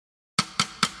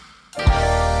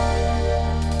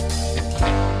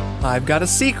I've got a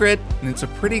secret, and it's a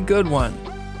pretty good one.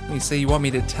 You say you want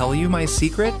me to tell you my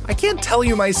secret? I can't tell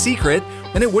you my secret,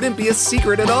 and it wouldn't be a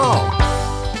secret at all.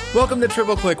 Welcome to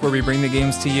Triple Click, where we bring the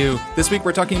games to you. This week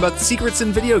we're talking about secrets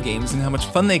in video games and how much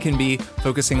fun they can be,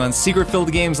 focusing on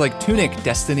secret-filled games like Tunic,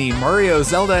 Destiny, Mario,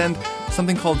 Zelda, and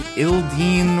something called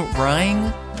Elden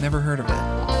Ring. Never heard of it.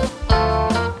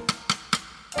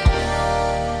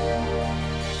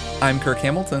 I'm Kirk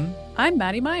Hamilton. I'm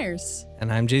Maddie Myers.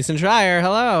 And I'm Jason Schreier.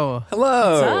 Hello.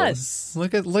 Hello. It's us.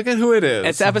 Look at who it is.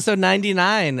 It's episode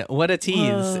 99. What a tease.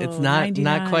 Whoa, it's not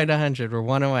 99. quite 100. We're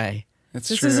one away. It's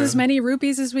This true. is as many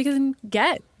rupees as we can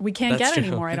get. We can't That's get true.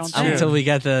 anymore, I don't It's think. true. Until we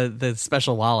get the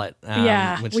special wallet.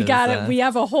 Which we is, got it. We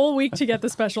have a whole week to get the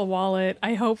special wallet.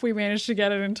 I hope we manage to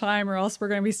get it in time, or else we're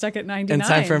going to be stuck at 99. in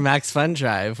time for Max Fun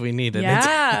Drive. We need it.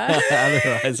 Yeah.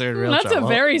 Otherwise, we're in real That's trouble. a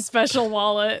very special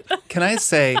wallet. Can I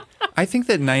say, I think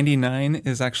that 99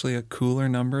 is actually a cooler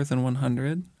number than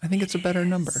 100. I think it's a better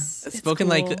number. Spoken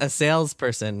cool. like a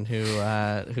salesperson who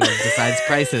decides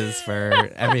prices for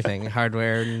everything,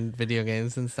 hardware and video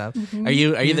games and stuff. Mm-hmm. Are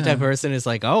you the type of person who's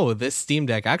like, oh, this Steam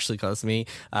Deck actually cost me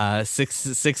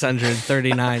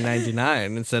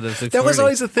 $639.99 instead of $640? That was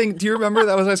always a thing. Do you remember?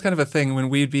 That was always kind of a thing when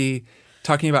we'd be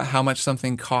talking about how much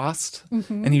something cost,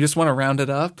 and you just want to round it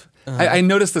up. I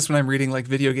noticed this when I'm reading like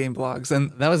video game blogs,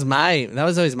 and That was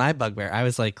always my bugbear. I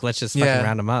was like, let's just fucking Yeah.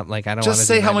 round them up. Like, I don't want just to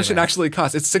say how much it actually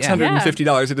costs. It's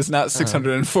 $650. It is not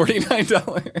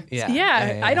 $649.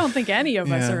 Yeah. I don't think any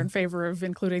of us Yeah. are in favor of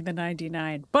including the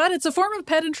 99. But it's a form of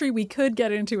pedantry we could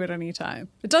get into at any time.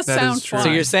 It does That sound is true. fun.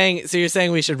 So you're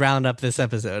saying we should round up this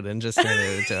episode and just turn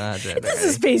it into 100. This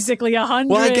is basically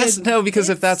 100. Well, I guess no, because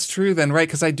if that's true, then right,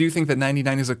 because I do think that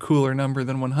 99 is a cooler number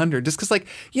than 100. Just because, like,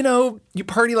 you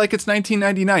party like it's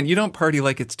 1999. You don't party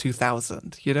like it's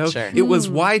 2000. Sure. It was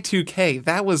Y2K.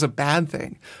 That was a bad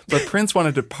thing. But Prince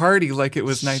wanted to party like it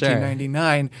was Sure.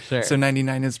 1999. Sure. So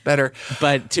 99 is better.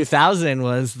 But 2000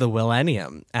 was the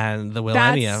millennium, and the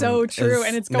millennium That's so true,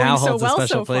 and it's going now so holds well a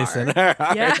special so place far. in our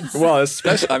hearts. Yes. Well,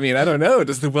 especially, I mean, I don't know.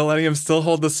 Does the millennium still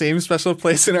hold the same special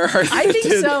place in our hearts? I that it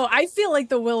think did? so. I feel like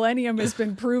the millennium has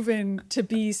been proven to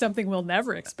be something we'll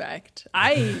never expect.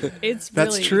 It's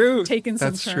That's really true. taken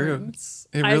some That's true. turns.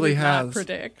 It I really did has. not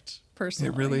predict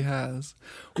personally. It really has.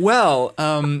 Well,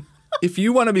 if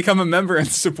you want to become a member and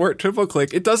support Triple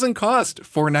Click, it doesn't cost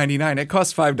 $4.99. It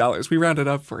costs $5. We round it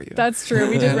up for you. That's true.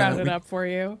 We did round it up for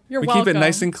you. You're we welcome. keep it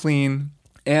nice and clean,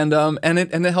 and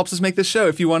it helps us make this show.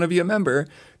 If you want to be a member,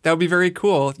 that would be very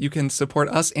cool. You can support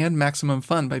us and Maximum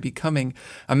Fun by becoming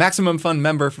a Maximum Fun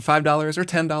member for $5 or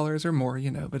 $10 or more,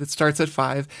 but it starts at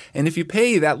 $5. And if you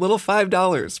pay that little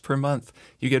 $5 per month,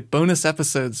 you get bonus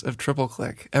episodes of Triple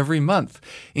Click every month,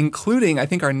 including, I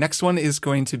think our next one is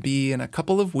going to be in a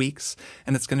couple of weeks,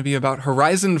 and it's going to be about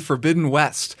Horizon Forbidden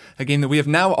West, a game that we have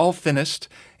now all finished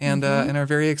and are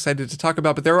very excited to talk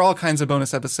about. But there are all kinds of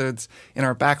bonus episodes in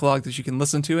our backlog that you can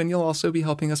listen to, and you'll also be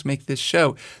helping us make this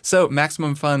show. So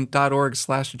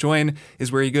MaximumFun.org/join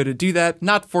is where you go to do that.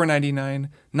 Not $4.99,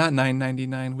 not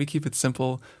 $9.99. We keep it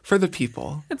simple for the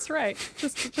people. That's right.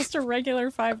 Just a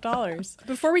regular $5.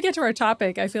 Before we get to our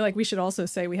topic, I feel like we should also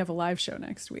say we have a live show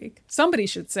next week. Somebody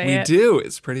should say We it. do.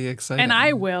 It's pretty exciting. And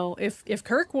I will. If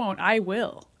Kirk won't, I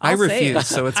will. I I'll say refuse, it.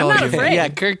 so it's I'm all not you. afraid. Yeah,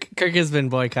 Kirk has been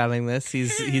boycotting this. He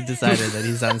decided that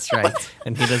he's on strike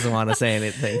and he doesn't want to say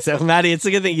anything. So, Maddie, it's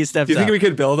a good thing you stepped Do you think up. we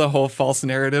could build a whole false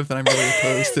narrative that I'm really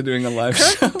opposed to doing a live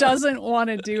show? Kirk doesn't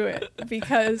want to do it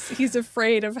because he's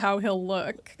afraid of how he'll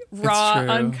look. Raw, true.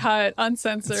 uncut,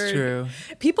 uncensored. It's true.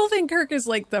 People think Kirk is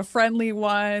like the friendly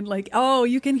one. Like, oh,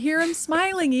 you can hear him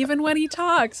smiling even when he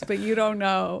talks, but you don't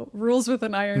know. Rules with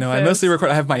an iron No, fist. I mostly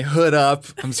record. I have my hood up.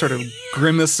 I'm sort of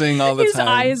grimacing all the His time.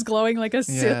 eyes glowing like a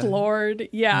Sith Yeah. Lord.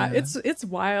 Yeah, Yeah. it's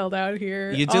wild out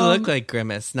here. You do look like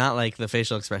Grimace, not like the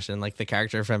facial expression, like the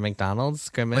character from McDonald's.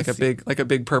 Grimace. like a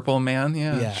big purple man.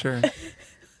 Yeah, Yeah. sure.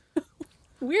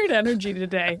 Weird energy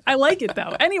today. I like it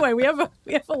though. Anyway, we have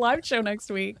a live show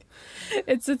next week.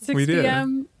 It's at 6 We do.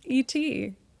 p.m. ET,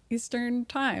 Eastern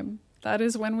Time. That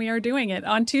is when we are doing it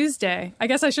on Tuesday. I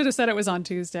guess I should have said it was on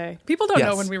Tuesday. People don't know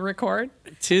Yes. when we record.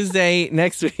 Tuesday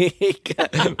next week.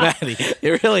 Maddie,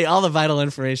 it really all the vital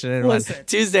information in Listen. one.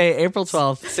 Tuesday, April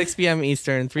 12th, 6 p.m.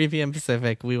 Eastern, 3 p.m.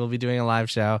 Pacific. We will be doing a live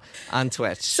show on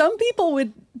Twitch. Some people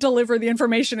would deliver the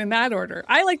information in that order.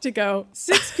 I like to go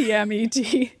 6 p.m. ET,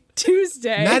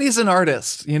 Tuesday. Maddie's an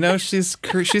artist. You know, she's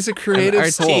a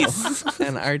creative soul.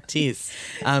 An artiste.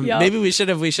 Yup. Maybe we should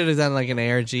have done like an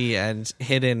ARG and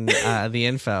hidden the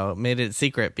info, made it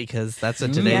secret, because that's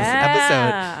what today's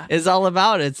episode is all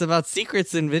about. It's about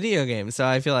secrets in video games. So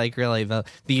I feel like really the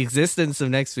existence of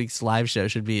next week's live show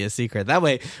should be a secret. That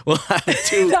way we'll have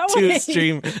two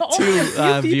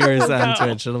viewers on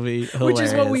Twitch. It'll be hilarious. Which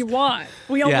is what we want.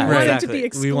 We only want it to be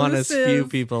exclusive. We want as few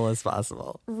people as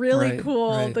possible. Really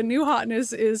cool. Right. The new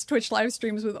hotness is Twitch live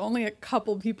streams with only a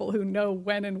couple people who know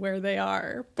when and where they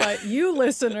are. But you,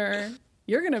 listener,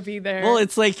 you're gonna be there. Well,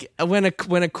 it's like when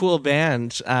a cool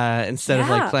band instead of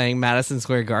like playing Madison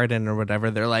Square Garden or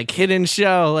whatever, they're like hidden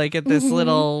show like at this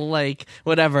little like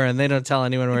whatever, and they don't tell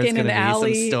anyone where it's in going to an be.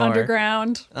 alley, Some store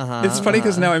underground. It's funny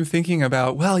because now I'm thinking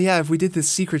about, well, yeah, if we did this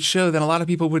secret show, then a lot of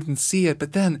people wouldn't see it,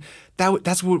 but then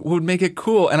that's what would make it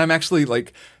cool. And I'm actually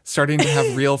like starting to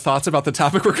have real thoughts about the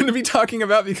topic we're going to be talking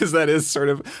about, because that is sort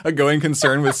of a going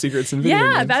concern with secrets in video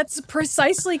games. That's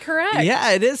precisely correct.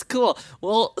 Yeah, it is cool.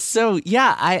 Well, so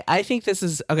yeah, I think this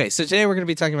is okay. So today we're going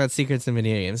to be talking about secrets in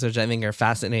video games, which I think are a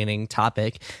fascinating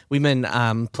topic. We've been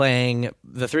playing.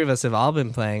 The three of us have all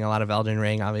been playing a lot of Elden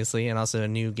Ring, obviously, and also a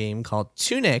new game called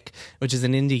Tunic, which is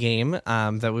an indie game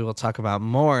that we will talk about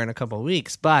more in a couple of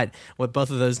weeks. But what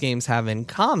both of those games have in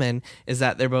common is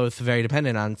that they're both very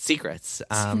dependent on secrets,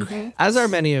 as are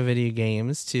many of video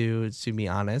games, to be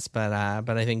honest. But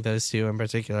I think those two in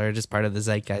particular are just part of the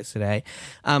zeitgeist today.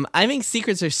 I think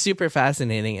secrets are super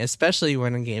fascinating, especially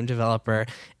when a game developer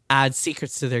add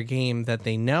secrets to their game that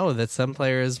they know that some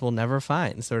players will never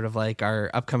find, sort of like our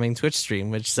upcoming Twitch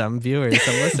stream, which some viewers,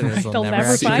 some listeners will They'll never never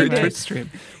actually find Secret it. Twitch stream.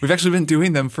 We've actually been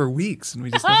doing them for weeks, and we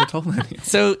just never told anyone.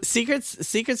 So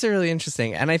secrets are really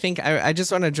interesting, and I think I just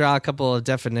want to draw a couple of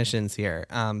definitions here,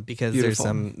 because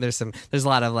Beautiful. there's a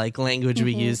lot of like language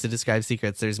we use to describe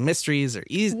secrets. There's mysteries or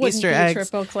Wouldn't Easter be eggs.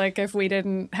 triple click if we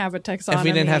didn't have a taxonomy. If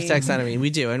we didn't have taxonomy, we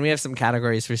do, and we have some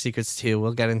categories for secrets too.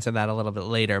 We'll get into that a little bit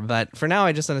later, but for now,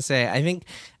 I just want to say I think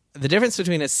the difference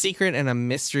between a secret and a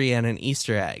mystery and an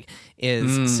Easter egg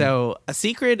is so a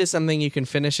secret is something you can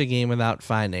finish a game without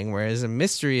finding, whereas a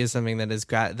mystery is something that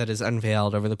is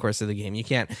unveiled over the course of the game. You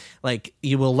can't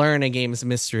you will learn a game's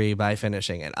mystery by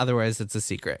finishing it. Otherwise, it's a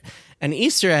secret. An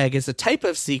Easter egg is a type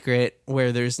of secret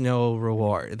where there's no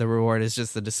reward. The reward is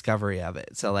just the discovery of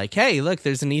it. So like, hey, look,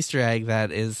 there's an Easter egg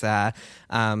that is, I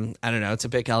don't know, to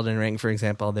pick Elden Ring, for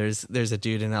example, there's a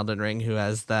dude in Elden Ring who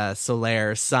has the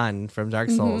Solaire sun from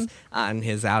Dark Souls on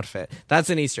his outfit.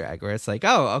 That's an Easter egg where it's like,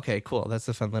 oh, okay, cool. That's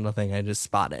a fun little thing I just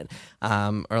spotted.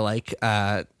 Or like,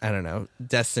 I don't know,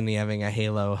 Destiny having a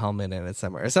Halo helmet in it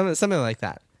somewhere, or something like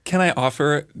that. Can I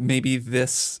offer maybe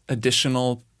this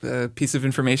additional piece of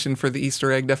information for the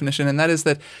Easter egg definition? And that is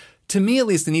that, to me at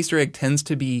least, an Easter egg tends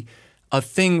to be a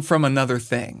thing from another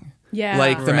thing. Yeah.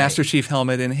 Like the Right. Master Chief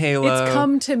helmet in Halo. It's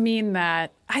come to mean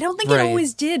that. I don't think it Right.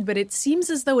 always did, but it seems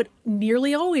as though it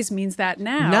nearly always means that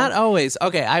now. Not always.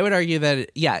 Okay, I would argue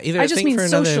that either I a just thing mean for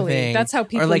another socially. thing, That's how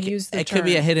people or like use the it could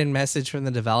be a term. hidden message from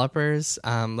the developers,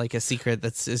 like a secret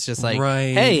that's is just like,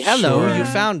 Right, hey, hello, sure. you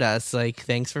found us. Like,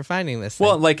 thanks for finding this. Thing.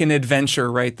 Well, like an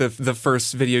adventure, right? The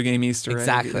first video game Easter egg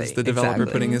Exactly, is the developer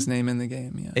exactly. putting his name in the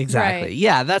game. Yeah. exactly. Right.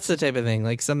 Yeah, that's the type of thing.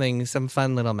 Like some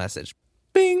fun little message.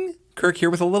 Bing! Kirk here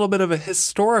with a little bit of a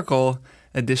historical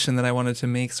addition that I wanted to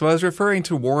make. So I was referring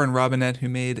to Warren Robinett, who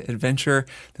made Adventure,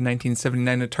 the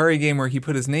 1979 Atari game where he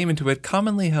put his name into it,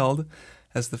 commonly held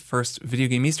as the first video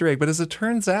game Easter egg. But as it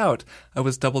turns out, I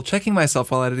was double-checking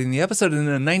myself while editing the episode. In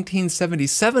a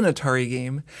 1977 Atari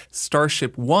game,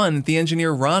 Starship 1, the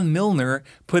engineer Ron Milner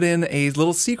put in a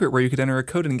little secret where you could enter a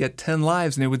code and get 10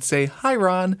 lives, and it would say, "Hi,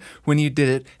 Ron," when you did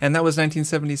it. And that was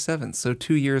 1977, so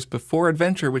 2 years before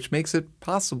Adventure, which makes it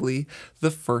possibly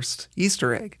the first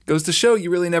Easter egg. Goes to show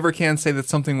you really never can say that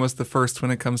something was the first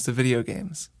when it comes to video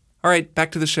games. All right,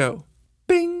 back to the show.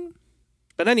 Bing!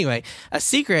 But anyway, a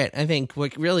secret, I think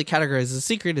what really categorizes a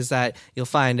secret is that you'll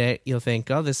find it, you'll think,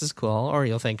 oh, this is cool, or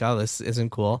you'll think, oh, this isn't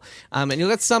cool. And you'll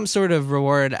get some sort of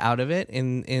reward out of it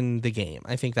in the game.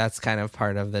 I think that's kind of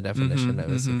part of the definition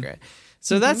of a secret.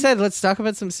 So that said, let's talk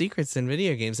about some secrets in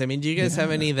video games. I mean, do you guys have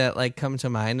any that like come to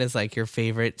mind as like your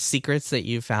favorite secrets that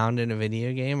you found in a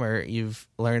video game or you've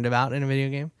learned about in a video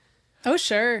game? Oh,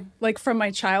 sure. Like from my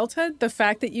childhood, the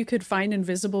fact that you could find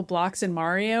invisible blocks in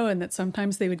Mario and that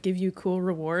sometimes they would give you cool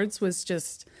rewards was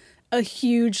just a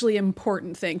hugely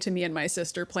important thing to me and my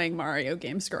sister playing Mario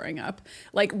games growing up.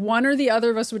 Like one or the other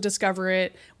of us would discover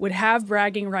it, would have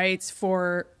bragging rights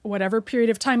for whatever period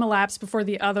of time elapsed before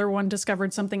the other one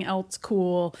discovered something else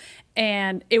cool.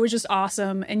 And it was just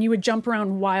awesome. And you would jump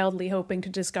around wildly hoping to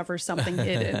discover something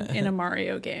hidden in a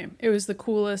Mario game. It was the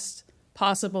coolest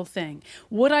possible thing.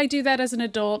 Would I do that as an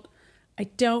adult? I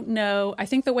don't know. I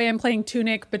think the way I'm playing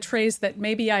Tunic betrays that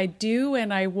maybe I do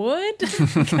and I would,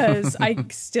 because I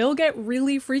still get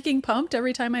really freaking pumped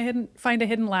every time I find a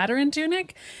hidden ladder in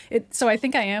Tunic. So I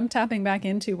think I am tapping back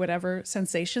into whatever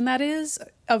sensation that is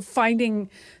of finding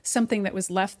something that was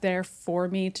left there for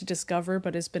me to discover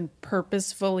but has been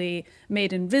purposefully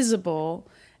made invisible,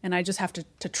 and I just have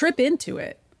to trip into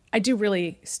it. I do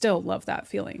really still love that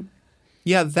feeling.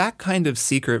 Yeah, that kind of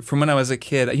secret from when I was a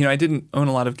kid. I didn't own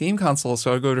a lot of game consoles,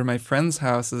 so I'd go to my friends'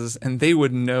 houses and they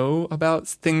would know about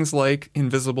things like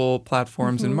invisible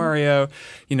platforms in Mario,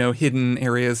 hidden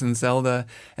areas in Zelda.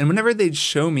 And whenever they'd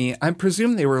show me, I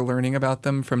presume they were learning about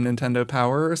them from Nintendo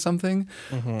Power or something.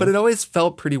 But it always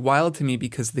felt pretty wild to me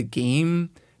because the game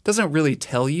doesn't really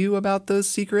tell you about those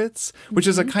secrets, which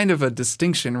is a kind of a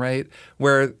distinction, right?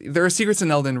 Where there are secrets in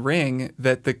Elden Ring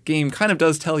that the game kind of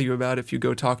does tell you about if you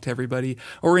go talk to everybody.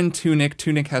 Or in Tunic,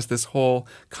 Tunic has this whole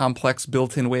complex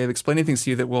built-in way of explaining things to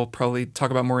you that we'll probably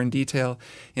talk about more in detail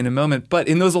in a moment. But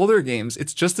in those older games,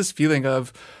 it's just this feeling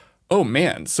of, oh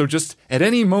man, so just at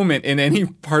any moment in any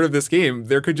part of this game,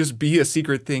 there could just be a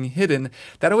secret thing hidden.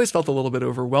 That always felt a little bit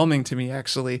overwhelming to me,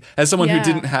 actually, as someone who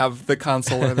didn't have the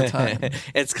console at the time.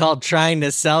 It's called trying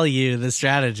to sell you the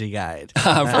strategy guide.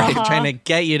 Right. Trying to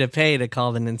get you to pay to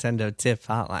call the Nintendo tip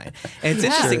hotline. And it's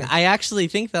interesting. Sure. I actually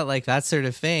think that that sort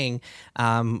of thing,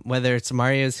 whether it's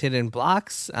Mario's hidden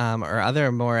blocks or other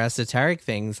more esoteric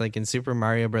things, like in Super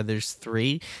Mario Brothers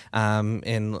 3,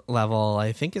 in level,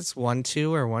 I think it's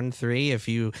 1-2 or 1-3, if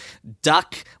you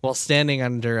duck while standing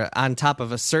on top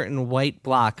of a certain white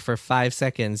block for 5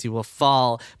 seconds, you will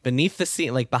fall beneath the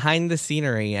scene, behind the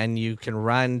scenery, and you can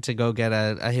run to go get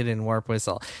a hidden warp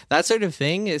whistle. That sort of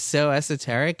thing is so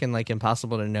esoteric and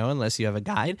impossible to know unless you have a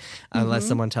guide, unless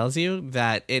someone tells you,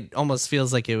 that it almost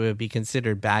feels like it would be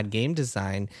considered bad game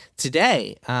design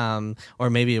today, or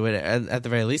maybe it would at the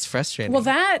very least frustrating.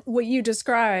 Well, what you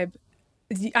describe,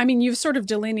 I mean, you've sort of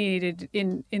delineated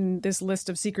in this list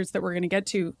of secrets that we're going to get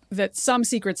to that some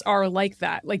secrets are like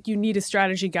that. Like, you need a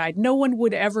strategy guide. No one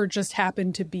would ever just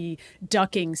happen to be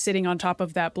ducking, sitting on top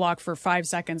of that block for 5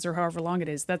 seconds or however long it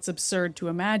is. That's absurd to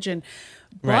imagine.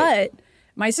 Right. But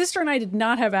my sister and I did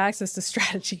not have access to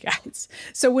strategy guides.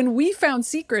 So when we found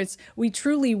secrets, we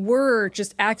truly were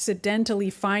just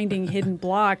accidentally finding hidden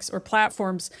blocks or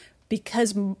platforms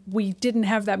because we didn't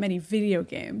have that many video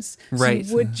games. Right.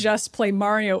 So we would just play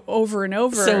Mario over and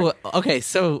over.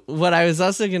 So what I was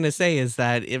also going to say is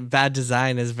that bad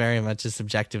design is very much a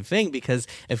subjective thing, because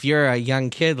if you're a young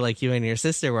kid like you and your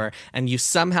sister were, and you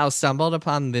somehow stumbled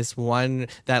upon this one,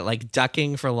 that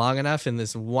ducking for long enough in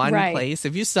this one place,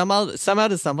 if you somehow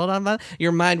stumbled on that,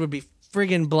 your mind would be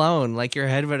friggin' blown. Your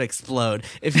head would explode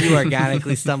if you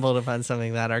organically stumbled upon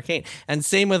something that arcane. And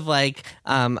same with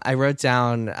I wrote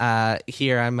down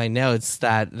here on my notes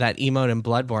that emote in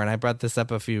Bloodborne. I brought this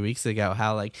up a few weeks ago,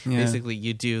 how basically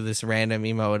you do this random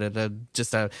emote at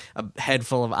just a head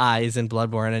full of eyes in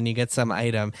Bloodborne, and you get some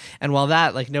item. And while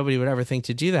that nobody would ever think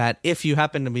to do that, if you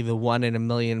happen to be the 1 in a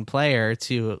million player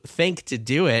to think to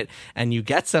do it, and you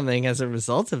get something as a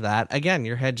result of that, again,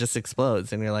 your head just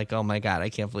explodes and you're like, oh my god, I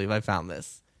can't believe I found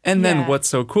this. And then what's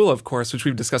so cool, of course, which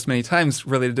we've discussed many times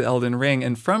related to Elden Ring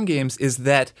and From Games, is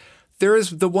that there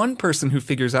is the one person who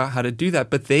figures out how to do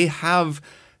that, but they have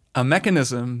a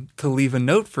mechanism to leave a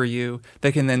note for you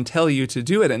that can then tell you to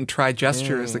do it. And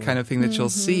Tri-gesture is the kind of thing that you'll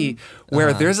see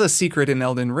where there's a secret in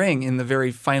Elden Ring in the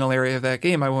very final area of that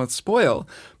game. I won't spoil,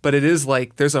 but it is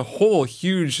there's a whole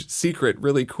huge secret,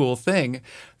 really cool thing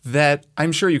that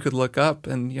I'm sure you could look up,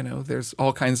 and there's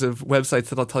all kinds of websites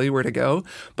that'll tell you where to go.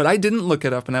 But I didn't look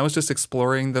it up, and I was just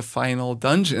exploring the final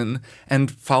dungeon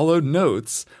and followed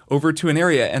notes over to an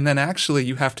area. And then actually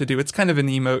you have to do, it's kind of an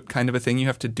emote kind of a thing. You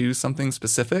have to do something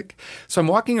specific. So I'm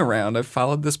walking around, I've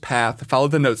followed this path, I followed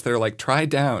the notes that are try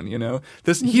down,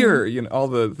 this here, all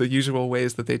the usual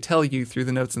ways that they tell you through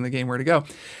the notes in the game where to go.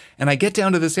 And I get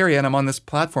down to this area and I'm on this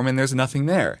platform and there's nothing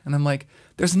there. And I'm like,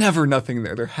 there's never nothing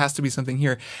there. There has to be something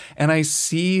here. And I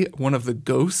see one of the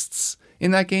ghosts in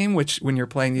that game, which when you're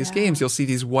playing these games, you'll see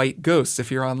these white ghosts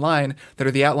if you're online that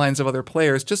are the outlines of other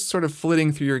players just sort of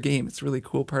flitting through your game. It's a really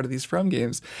cool part of these From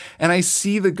games. And I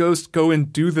see the ghost go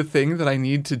and do the thing that I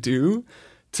need to do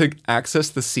to access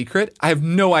the secret. I have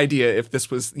no idea if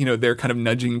this was, they're kind of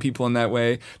nudging people in that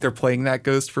way. They're playing that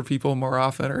ghost for people more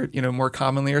often or, more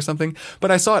commonly or something.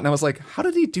 But I saw it and I was like, how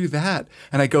did he do that?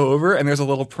 And I go over and there's a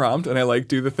little prompt and I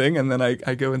do the thing and then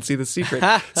I go and see the secret.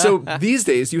 So these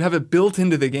days you have it built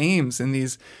into the games in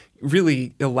these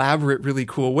really elaborate, really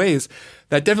cool ways.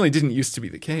 That definitely didn't used to be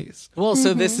the case. Well,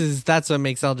 so that's what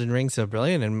makes Elden Ring so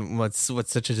brilliant, and what's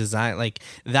such a design, like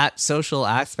that social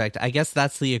aspect. I guess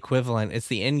that's the equivalent. It's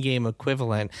the in-game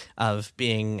equivalent of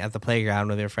being at the playground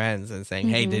with your friends and saying,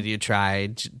 "Hey, did you try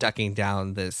ducking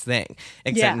down this thing?"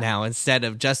 Except now, instead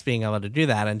of just being able to do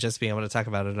that and just being able to talk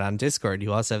about it on Discord,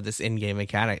 you also have this in-game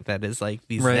mechanic that is like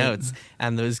these notes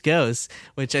and those ghosts,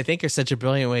 which I think are such a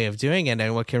brilliant way of doing it,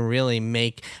 and what can really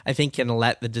make, I think, can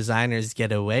let the designers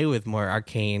get away with more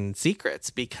arcane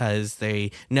secrets, because they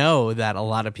know that a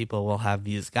lot of people will have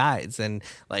these guides, and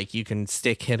like you can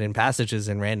stick hidden passages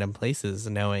in random places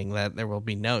knowing that there will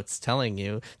be notes telling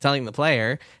the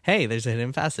player, hey, there's a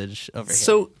hidden passage over here.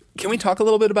 So can we talk a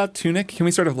little bit about Tunic? Can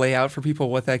we sort of lay out for people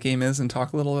what that game is and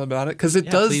talk a little bit about it? Because it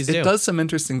does some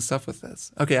interesting stuff with this.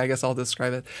 Okay, I guess I'll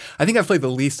describe it. I think I've played the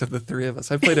least of the three of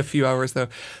us. I've played a few hours, though.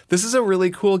 This is a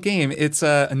really cool game. It's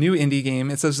a new indie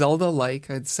game. It's a Zelda-like,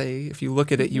 I'd say. If you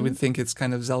look at it, you would think it's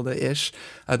kind of Zelda-ish,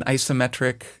 an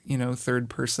isometric,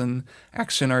 third-person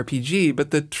action RPG.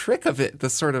 But the trick of it, the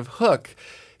sort of hook,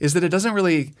 is that it doesn't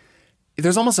really...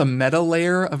 There's almost a meta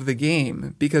layer of the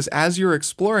game, because as you're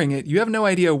exploring it, you have no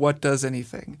idea what does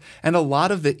anything. And a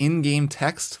lot of the in-game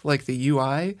text, like the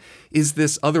UI, is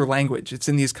this other language. It's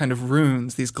in these kind of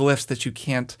runes, these glyphs that you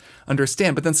can't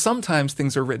understand. But then sometimes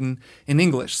things are written in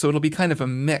English, so it'll be kind of a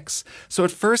mix. So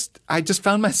at first, I just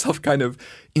found myself kind of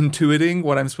intuiting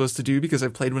what I'm supposed to do, because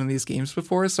I've played one of these games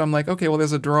before. So I'm like, okay, well,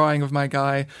 there's a drawing of my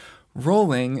guy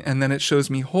rolling, and then it shows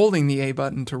me holding the A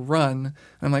button to run. And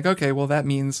I'm like, okay, well, that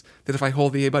means that if I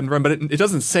hold the A button to run, but it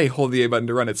doesn't say hold the A button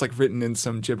to run. It's like written in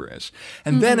some gibberish.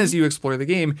 And then as you explore the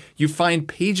game, you find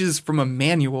pages from a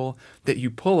manual that you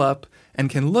pull up and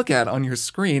can look at on your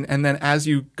screen. And then as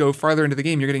you go farther into the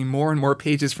game, you're getting more and more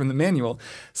pages from the manual.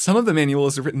 Some of the manual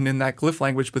is written in that glyph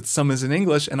language, but some is in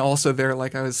English. And also there,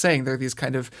 like I was saying, there are these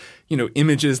kind of,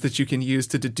 images that you can use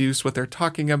to deduce what they're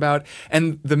talking about.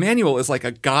 And the manual is like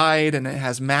a guide, and it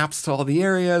has maps to all the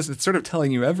areas. It's sort of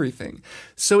telling you everything.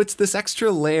 So it's this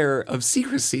extra layer of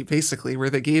secrecy, basically, where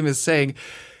the game is saying,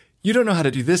 you don't know how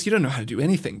to do this, you don't know how to do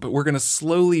anything, but we're going to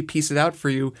slowly piece it out for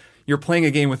you. You're playing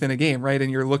a game within a game, right?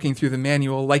 And you're looking through the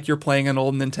manual like you're playing an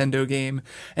old Nintendo game.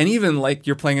 And even like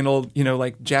you're playing an old,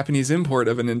 like Japanese import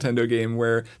of a Nintendo game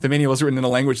where the manual is written in a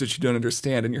language that you don't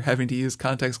understand and you're having to use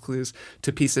context clues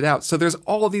to piece it out. So there's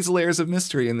all of these layers of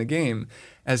mystery in the game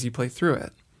as you play through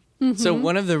it. So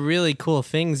one of the really cool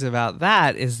things about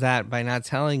that is that by not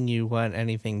telling you what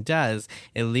anything does,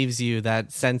 it leaves you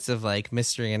that sense of like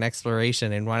mystery and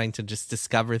exploration and wanting to just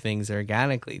discover things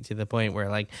organically, to the point where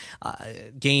like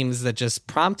games that just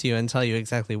prompt you and tell you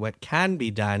exactly what can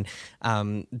be done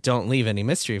don't leave any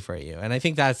mystery for you. And I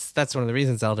think that's one of the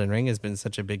reasons Elden Ring has been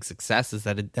such a big success, is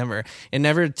that it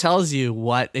never tells you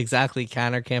what exactly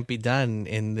can or can't be done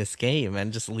in this game,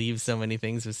 and just leaves so many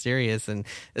things mysterious, and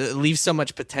it leaves so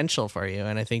much potential for you.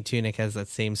 And I think Tunic has that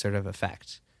same sort of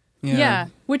effect. Yeah,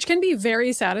 which can be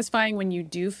very satisfying when you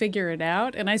do figure it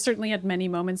out. And I certainly had many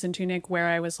moments in Tunic where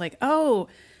I was like, oh,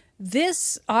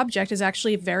 this object is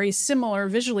actually very similar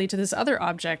visually to this other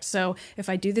object. So if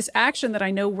I do this action that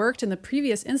I know worked in the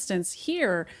previous instance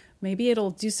here, maybe it'll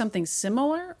do something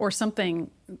similar or something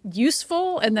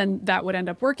useful, and then that would end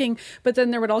up working. But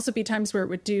then there would also be times where it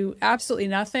would do absolutely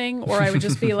nothing, or I would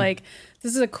just be like,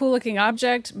 this is a cool looking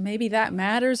object, maybe that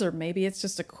matters, or maybe it's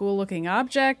just a cool looking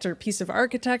object or piece of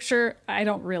architecture, I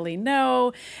don't really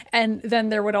know. And then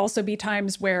there would also be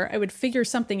times where I would figure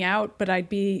something out, but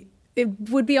it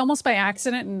would be almost by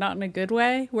accident and not in a good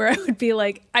way, where I would be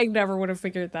like, I never would have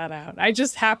figured that out. I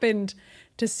just happened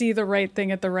to see the right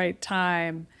thing at the right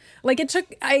time. Like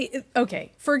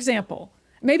for example,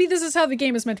 maybe this is how the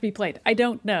game is meant to be played. I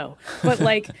don't know. But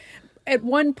like at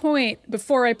one point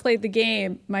before I played the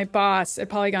game, my boss at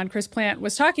Polygon, Chris Plant,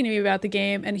 was talking to me about the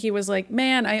game, and he was like,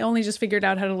 man, I only just figured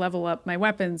out how to level up my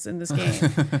weapons in this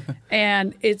game.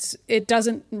 And it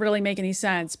doesn't really make any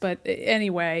sense. But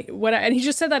anyway, and he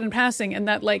just said that in passing, and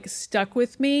that like stuck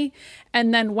with me.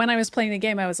 And then when I was playing the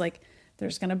game, I was like,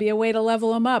 there's going to be a way to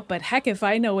level them up, but heck if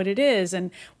I know what it is,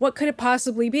 and what could it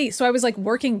possibly be? So I was like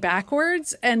working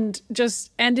backwards and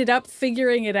just ended up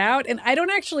figuring it out. And I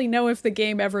don't actually know if the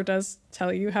game ever does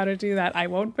tell you how to do that. I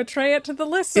won't betray it to the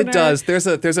listener. It does. There's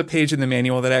a page in the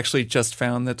manual that I actually just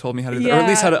found that told me how to do that, or at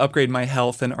least how to upgrade my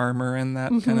health and armor and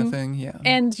that kind of thing. Yeah.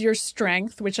 And your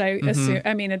strength, which I assume,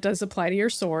 I mean, it does apply to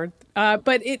your sword.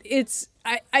 But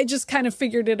I just kind of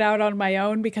figured it out on my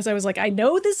own, because I was like, I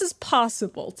know this is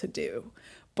possible to do,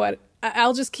 but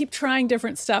I'll just keep trying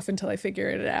different stuff until I figure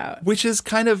it out. Which is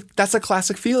that's a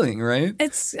classic feeling, right? I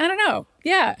don't know.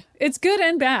 Yeah, it's good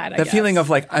and bad. That feeling of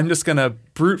like, I'm just going to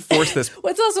brute force this.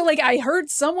 Well, it's also like, I heard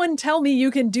someone tell me you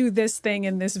can do this thing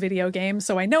in this video game,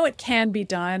 so I know it can be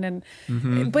done.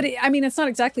 And but I mean, it's not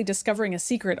exactly discovering a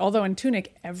secret. Although in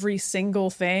Tunic, every single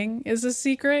thing is a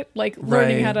secret. Like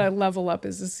learning how to level up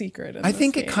is a secret. I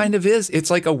think it kind of is.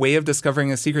 It's like a way of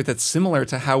discovering a secret that's similar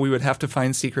to how we would have to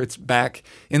find secrets back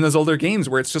in those older games,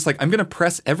 where it's just like, I'm going to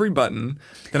press every button,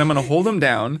 then I'm going to hold them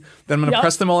down, then I'm going to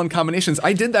press them all in combinations.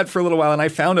 I did that for a little while, and I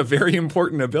found a very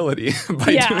important ability by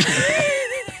doing that.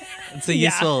 It's a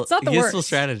useful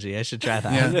strategy. I should try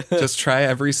that. Yeah, just try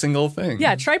every single thing.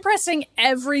 Yeah, try pressing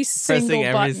every single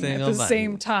button at the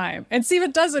same time and see if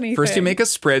it does anything. First, you make a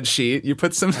spreadsheet. You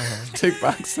put some tick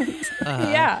boxes.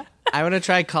 Yeah. I want to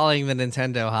try calling the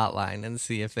Nintendo hotline and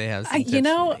see if they have some tips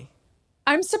for me.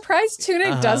 I'm surprised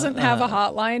Tunic doesn't have a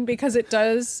hotline, because it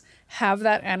does have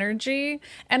that energy.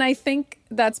 And I think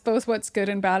that's both what's good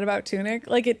and bad about Tunic.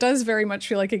 Like, it does very much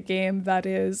feel like a game that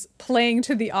is playing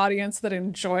to the audience that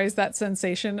enjoys that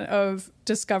sensation of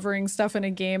discovering stuff in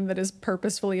a game that is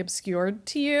purposefully obscured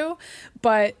to you.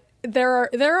 But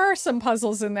there are some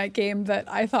puzzles in that game that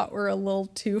I thought were a little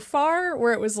too far,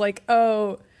 where it was like,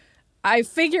 oh, I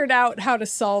figured out how to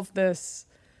solve this,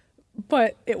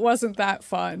 but it wasn't that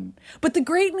fun. But the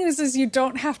great news is you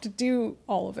don't have to do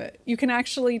all of it. You can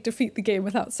actually defeat the game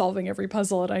without solving every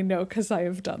puzzle, and I know because I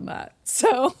have done that.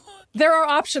 So there are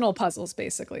optional puzzles,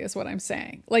 basically, is what I'm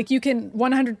saying. Like, you can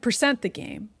 100% the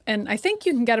game, and I think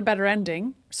you can get a better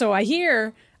ending. So I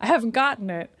haven't gotten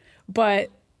it, but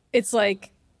it's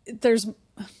like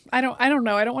I don't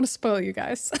know. I don't want to spoil you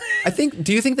guys.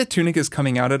 Do you think that Tunic is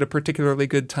coming out at a particularly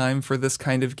good time for this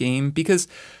kind of game? Because,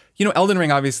 you know, Elden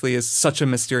Ring obviously is such a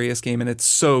mysterious game, and it's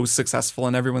so successful,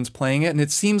 and everyone's playing it. And it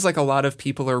seems like a lot of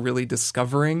people are really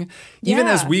discovering, even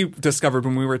as we discovered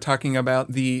when we were talking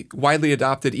about the widely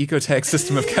adopted Ecotag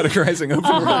system of categorizing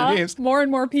open world games. More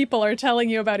and more people are telling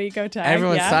you about Ecotag.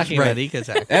 Everyone's talking about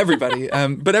Ecotag. Everybody.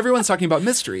 But everyone's talking about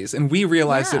mysteries. And we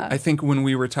realized it, I think, when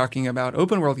we were talking about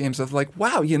open world games, of like,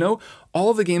 wow, you know,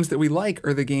 all of the games that we like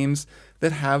are the games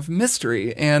that have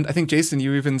mystery. And I think, Jason,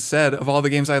 you even said, of all the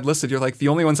games I had listed, you're like, the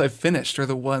only ones I've finished are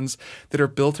the ones that are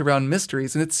built around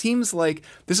mysteries. And it seems like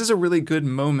this is a really good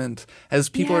moment as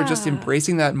people are just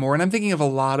embracing that more. And I'm thinking of a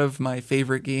lot of my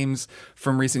favorite games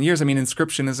from recent years. I mean,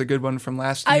 Inscription is a good one from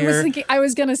last year. I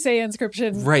was going to say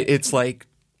Inscription. Right. It's like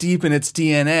deep in its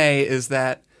DNA is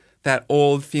that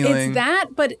old feeling. It's that,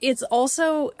 but it's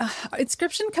also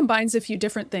Inscription combines a few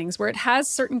different things, where it has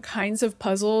certain kinds of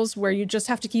puzzles where you just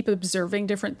have to keep observing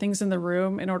different things in the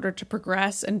room in order to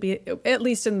progress and be, at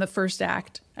least in the first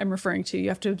act I'm referring to, you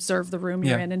have to observe the room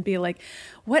you're in and be like,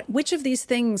 which of these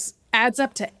things adds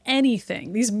up to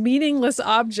anything, these meaningless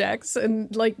objects,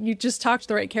 and like you just talk to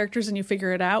the right characters and you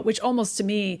figure it out, which almost to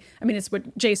me, I mean, it's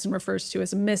what Jason refers to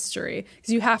as a mystery,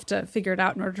 because you have to figure it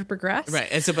out in order to progress. Right,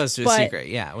 as opposed to a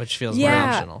secret, which feels more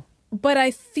optional. But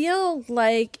I feel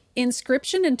like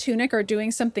Inscription and Tunic are doing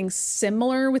something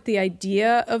similar with the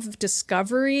idea of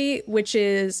discovery, which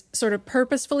is sort of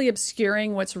purposefully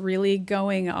obscuring what's really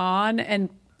going on, and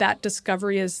that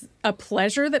discovery is a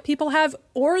pleasure that people have,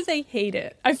 or they hate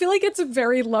it. I feel like it's a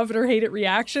very love it or hate it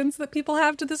reactions that people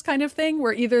have to this kind of thing,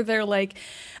 where either they're like,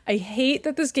 I hate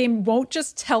that this game won't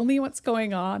just tell me what's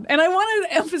going on. And I want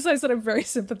to emphasize that I'm very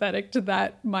sympathetic to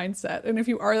that mindset. And if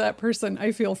you are that person,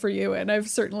 I feel for you. And I've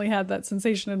certainly had that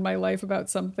sensation in my life about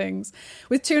some things.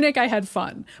 With Tunic, I had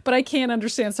fun, but I can't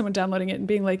understand someone downloading it and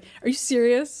being like, are you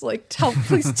serious? Like,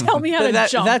 please tell me how to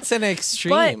jump. That's an extreme.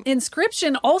 But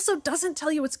Inscription also doesn't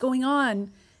tell you what's going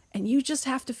on, and you just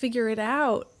have to figure it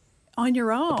out on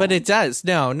your own. But it does.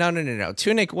 No.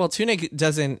 Tunic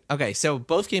doesn't. Okay, so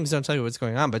both games don't tell you what's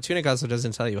going on, but Tunic also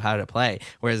doesn't tell you how to play,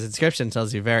 whereas Inscription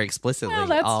tells you very explicitly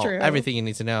everything you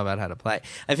need to know about how to play.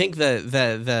 I think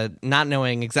the not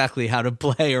knowing exactly how to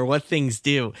play or what things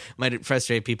do might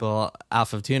frustrate people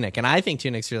off of Tunic, and I think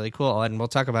Tunic's really cool, and we'll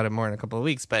talk about it more in a couple of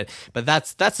weeks. But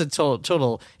that's a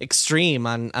total extreme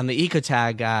on the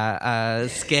Ecotag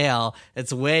scale.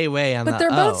 It's way on the. But they're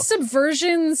both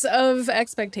subversions of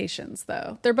expectations.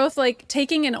 Though they're both like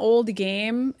taking an old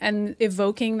game and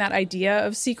evoking that idea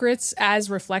of secrets as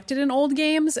reflected in old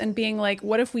games and being like,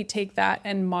 what if we take that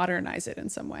and modernize it in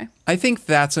some way? I think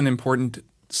that's an important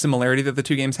similarity that the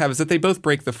two games have is that they both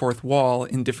break the fourth wall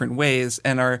in different ways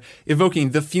and are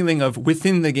evoking the feeling of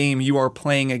within the game you are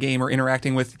playing a game or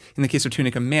interacting with, in the case of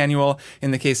Tunic, a manual,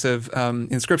 in the case of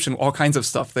Inscription, all kinds of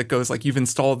stuff that goes like you've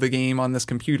installed the game on this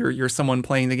computer, you're someone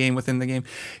playing the game within the game.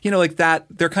 Like that,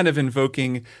 they're kind of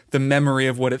invoking the memory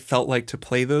of what it felt like to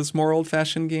play those more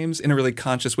old-fashioned games in a really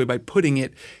conscious way by putting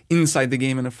it inside the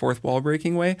game in a fourth wall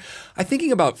breaking way. I'm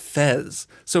thinking about Fez.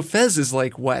 So Fez is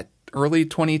like what? Early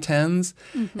 2010s.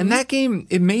 Mm-hmm. And that game,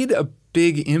 it made a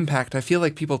big impact. I feel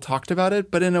like people talked about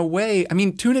it, but in a way,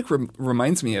 Tunic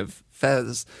reminds me of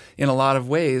Fez in a lot of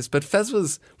ways, but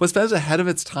was Fez ahead of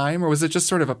its time, or was it just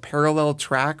sort of a parallel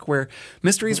track where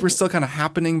mysteries were still kind of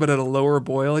happening, but at a lower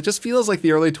boil? It just feels like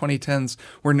the early 2010s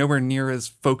were nowhere near as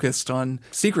focused on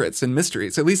secrets and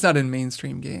mysteries, at least not in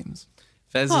mainstream games.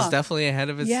 Fez is definitely ahead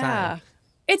of its time.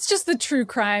 It's just the true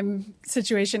crime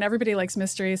situation. Everybody likes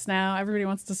mysteries now. Everybody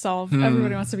wants to solve.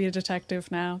 Everybody wants to be a detective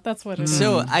now. That's what it is.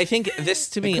 So I think this,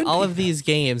 to me, all of these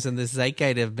games and this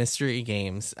zeitgeist of mystery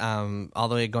games, going all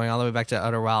the way back to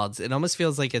Outer Wilds, it almost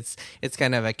feels like it's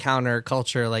kind of a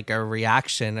counterculture, like a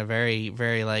reaction, a very,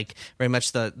 very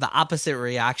much the opposite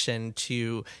reaction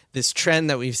to this trend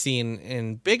that we've seen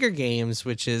in bigger games,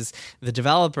 which is the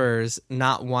developers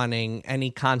not wanting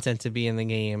any content to be in the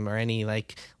game or any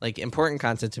like important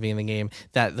content to be in the game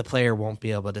that the player won't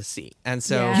be able to see. And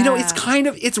so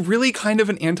it's really kind of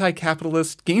an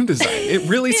anti-capitalist game design. It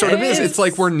really sort of is. It's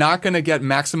like, we're not going to get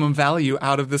maximum value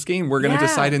out of this game. We're going to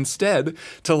decide instead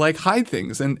to hide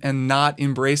things and not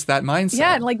embrace that mindset.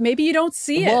 Yeah, and maybe you don't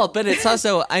see it. Well, but it's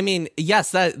also,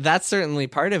 yes, that's certainly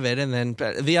part of it. And then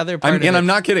the other part I'm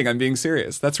not kidding. I'm being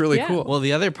serious. That's really cool. Well,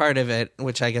 the other part of it,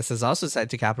 which I guess is also tied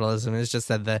to capitalism, is just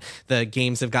that the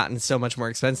games have gotten so much more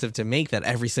expensive to make that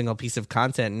every single piece of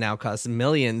content now costs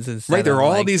millions instead. Right, there are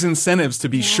all these incentives to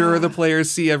be sure the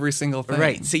players see every single thing.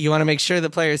 Right, so you want to make sure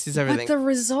the player sees everything. But the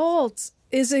results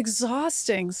is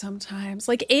exhausting sometimes.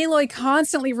 Aloy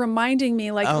constantly reminding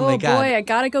me, oh boy, I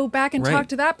gotta go back and talk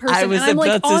to that person. I was and I'm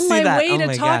about to on see my that. way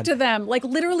to talk to them.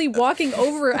 Literally walking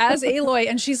over as Aloy,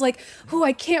 and she's like, oh,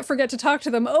 I can't forget to talk to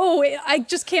them. Oh, I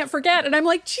just can't forget. And I'm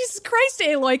like, Jesus Christ,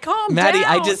 Aloy, calm Maddie,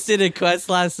 down. I just did a quest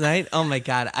last night. Oh my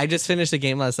God. I just finished a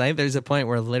game last night. There's a point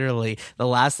where literally the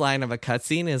last line of a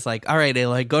cutscene is like, all right,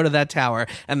 Aloy, go to that tower.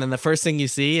 And then the first thing you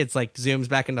see, it's zooms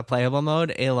back into playable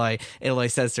mode. Aloy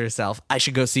says to herself, I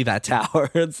should go see that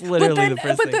tower. It's literally the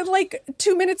first thing. But then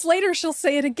 2 minutes later, she'll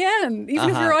say it again.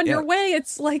 Even if you're on your way,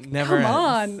 it's Never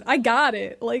come ends. on. I got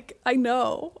it. I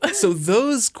know. So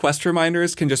those quest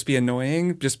reminders can just be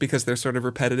annoying just because they're sort of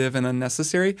repetitive and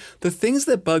unnecessary. The things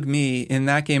that bug me in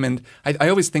that game, and I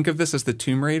always think of this as the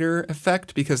Tomb Raider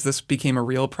effect because this became a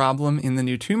real problem in the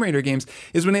new Tomb Raider games,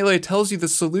 is when Aloy tells you the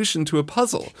solution to a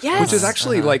puzzle, which is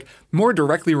actually more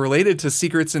directly related to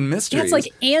secrets and mysteries. Yeah, it's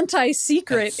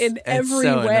anti-secret in every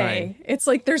so way. annoying. It's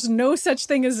there's no such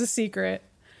thing as a secret.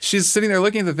 She's sitting there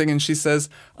looking at the thing and she says,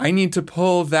 I need to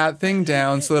pull that thing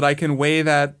down so that I can weigh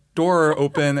that door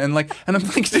open. And I'm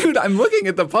like, dude, I'm looking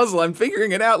at the puzzle. I'm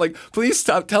figuring it out. Please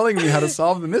stop telling me how to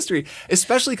solve the mystery.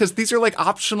 Especially because these are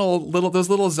optional those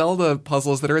little Zelda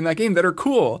puzzles that are in that game that are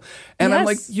cool. And I'm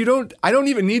like, I don't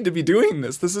even need to be doing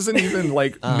this. This isn't even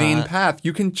main path.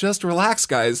 You can just relax,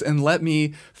 guys, and let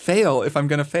me fail if I'm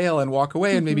going to fail and walk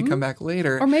away and maybe come back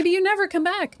later. Or maybe you never come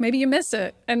back. Maybe you miss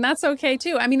it. And that's okay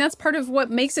too. That's part of what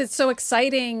makes it so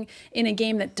exciting in a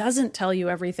game that doesn't tell you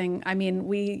everything.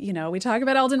 We talk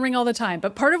about Elden Ring all the time,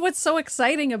 but part of what's so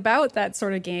exciting about that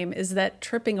sort of game is that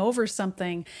tripping over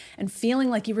something and feeling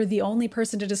like you were the only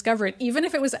person to discover it, even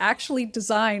if it was actually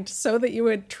designed so that you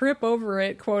would trip over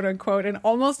it, quote unquote, and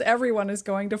almost everyone is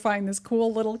going to find this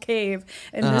cool little cave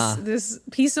and this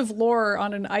piece of lore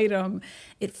on an item.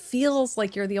 It feels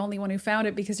like you're the only one who found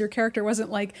it because your character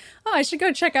wasn't like, oh, I should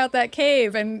go check out that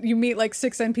cave. And you meet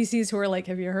 6 NPCs who are like,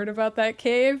 have you heard about that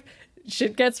cave?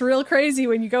 Shit gets real crazy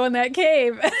when you go in that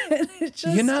cave. It's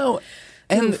just,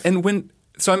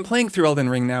 so I'm playing through Elden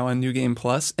Ring now on New Game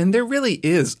Plus, and there really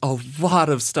is a lot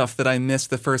of stuff that I missed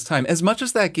the first time. As much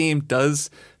as that game does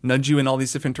nudge you in all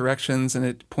these different directions and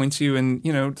it points you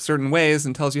in, certain ways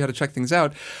and tells you how to check things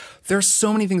out, there's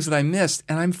so many things that I missed.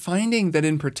 And I'm finding that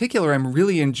in particular, I'm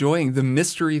really enjoying the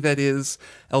mystery that is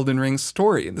Elden Ring's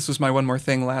story. And this was my one more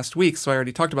thing last week, so I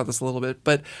already talked about this a little bit.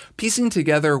 But piecing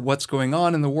together what's going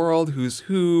on in the world, who's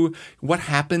who, what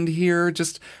happened here,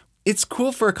 just It's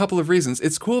cool for a couple of reasons.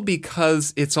 It's cool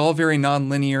because it's all very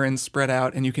non-linear and spread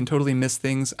out, and you can totally miss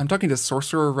things. I'm talking to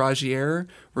Sorcerer Rogier,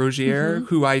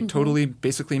 who I totally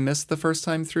basically missed the first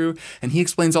time through, and he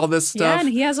explains all this stuff. Yeah, and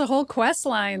he has a whole quest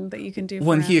line that you can do.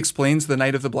 When he explains the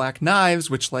Night of the Black Knives,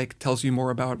 which like tells you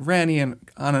more about Ranni and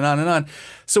on and on and on.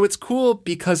 So it's cool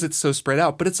because it's so spread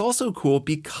out, but it's also cool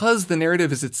because the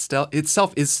narrative is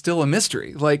itself is still a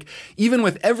mystery. Like even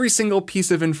with every single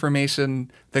piece of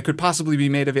information that could possibly be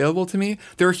made available to me,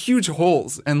 there are huge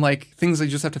holes and like things that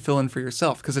you just have to fill in for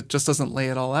yourself because it just doesn't lay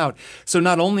it all out. So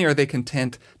not only are they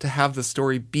content to have the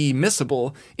story be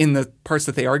missable in the parts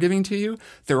that they are giving to you,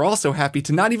 they're also happy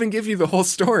to not even give you the whole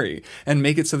story and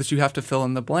make it so that you have to fill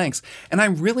in the blanks. And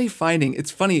I'm really finding,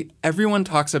 it's funny, everyone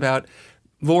talks about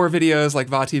lore videos like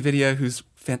VaatiVidya, who's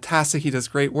fantastic. He does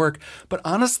great work. But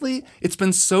honestly, it's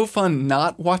been so fun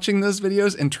not watching those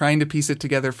videos and trying to piece it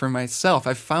together for myself.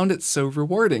 I've found it so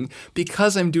rewarding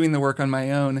because I'm doing the work on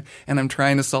my own and I'm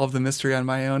trying to solve the mystery on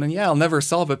my own. And yeah, I'll never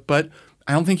solve it, but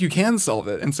I don't think you can solve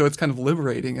it. And so it's kind of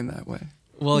liberating in that way.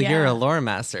 Well, you're a lore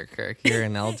master, Kirk. You're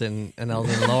an Elden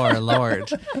lore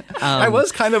lord. I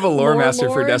was kind of a lore master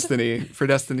lord. for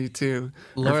Destiny 2.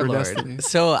 Lore lord. Destiny.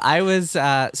 So I was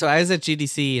at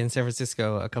GDC in San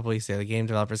Francisco a couple weeks ago, the Game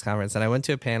Developers Conference, and I went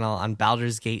to a panel on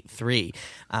Baldur's Gate 3,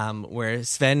 where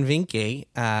Sven Vinke,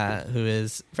 who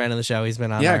is a friend of the show, he's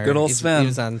been on. Yeah, good old Sven. He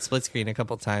was on Split Screen a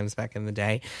couple times back in the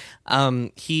day.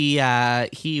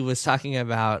 He was talking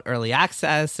about early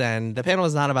access, and the panel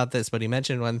was not about this, but he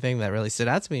mentioned one thing that really stood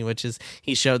out to me, which is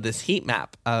he showed this heat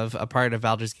map of a part of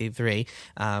Baldur's Gate 3.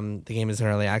 The game is in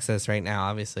early access right now.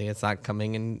 Obviously, it's not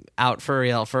coming out for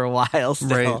real for a while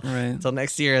still, right. until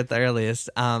next year at the earliest.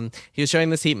 He was showing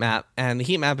this heat map, and the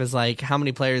heat map is like how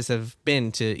many players have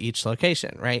been to each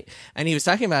location, right? And he was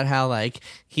talking about how like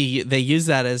they use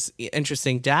that as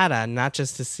interesting data, not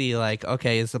just to see like,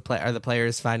 okay, are the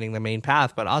players finding the main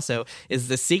path, but also is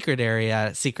the secret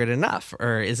area secret enough,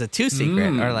 or is it too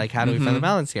secret, or like how do we find the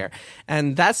balance here? And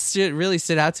that's really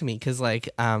stood out to me because like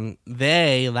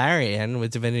Larian with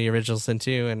Divinity Original Sin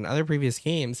 2 and other previous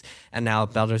games, and now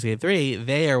Baldur's Gate 3,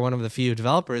 they are one of the few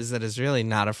developers that is really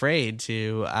not afraid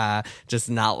to just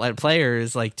not let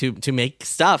players like to make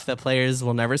stuff that players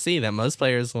will never see, that most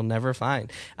players will never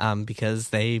find, because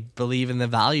they believe in the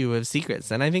value of secrets.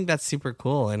 And I think that's super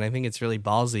cool, and I think it's really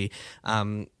ballsy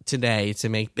today to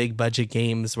make big budget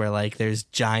games where like there's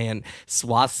giant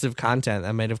swaths of content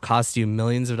that might have cost you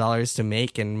millions of dollars to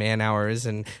make, and man hours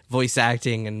and voice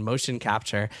acting and motion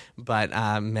capture, but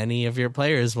many of your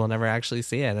players will never actually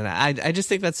see it. And I just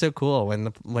think that's so cool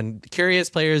when curious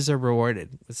players are rewarded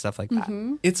with stuff like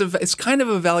that. It's kind of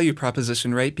a value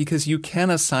proposition, right? Because you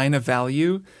can assign a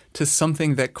value to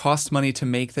something that costs money to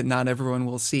make that not everyone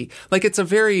will see. Like it's a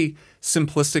very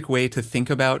simplistic way to think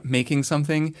about making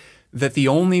something, that the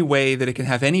only way that it can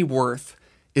have any worth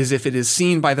is if it is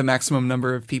seen by the maximum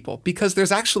number of people, because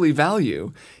there's actually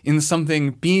value in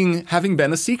something having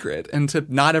been a secret and to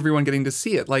not everyone getting to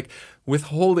see it. Like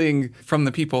withholding from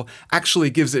the people actually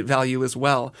gives it value as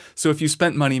well. So if you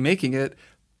spent money making it,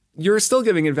 you're still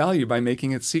giving it value by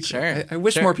making it secret. Sure, I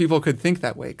wish more people could think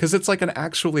that way, because it's like an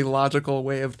actually logical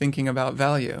way of thinking about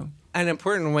value. An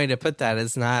important way to put that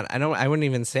is not, I wouldn't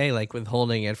even say like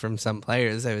withholding it from some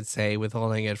players. I would say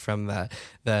withholding it from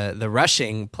the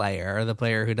rushing player, or the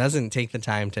player who doesn't take the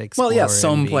time to explore. Well, yeah,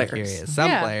 some players. Curious. Some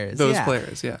players. Those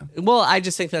players, yeah. Well, I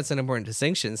just think that's an important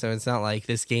distinction. So it's not like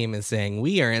this game is saying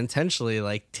we are intentionally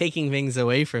like taking things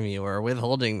away from you or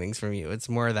withholding things from you. It's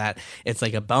more that it's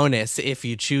like a bonus if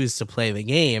you choose to play the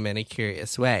game in a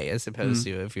curious way, as opposed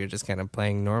to if you're just kind of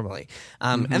playing normally.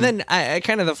 And then I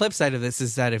kind of the flip side of this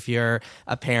is that if you're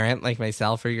a parent like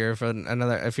myself, or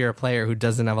if you're a player who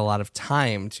doesn't have a lot of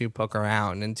time to poke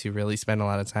around and to really spend a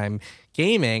lot of time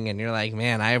gaming, and you're like,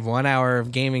 man, I have 1 hour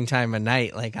of gaming time a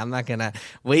night, like I'm not gonna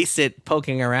waste it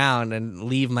poking around and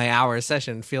leave my hour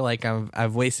session feel like I'm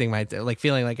wasting my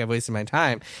feeling like I've wasted my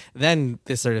time, then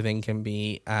this sort of thing can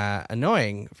be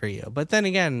annoying for you. But then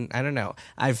again, I don't know,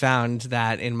 I've found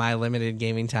that in my limited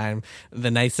gaming time,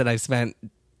 the nights that I've spent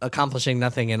accomplishing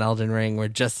nothing in Elden Ring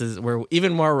were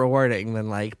even more rewarding than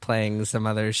like playing some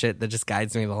other shit that just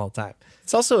guides me the whole time.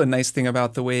 It's also a nice thing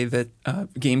about the way that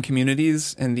game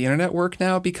communities and the internet work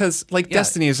now, because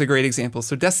Destiny is a great example.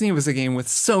 So Destiny was a game with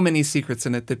so many secrets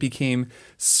in it that became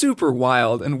super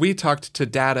wild. And we talked to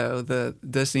Datto, the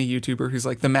Destiny YouTuber who's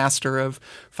like the master of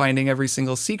finding every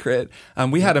single secret.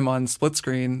 We had him on Split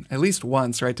Screen at least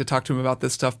once, right, to talk to him about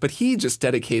this stuff. But he just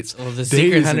dedicates the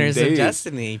Secret Hunters of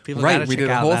Destiny. People right, we did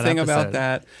a whole whole that thing about episode.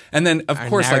 that. And then, of Our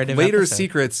course, like narrative later episode.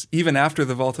 secrets, even after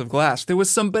the Vault of Glass, there was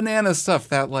some banana stuff.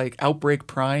 That like Outbreak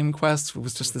Prime quest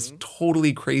was just this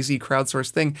totally crazy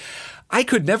crowdsourced thing. I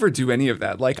could never do any of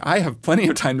that. Like, I have plenty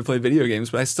of time to play video games,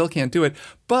 but I still can't do it.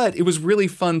 But it was really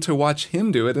fun to watch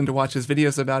him do it and to watch his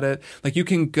videos about it. Like, you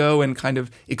can go and kind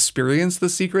of experience the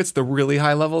secrets, the really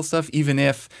high level stuff, even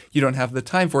if you don't have the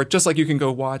time for it. Just like you can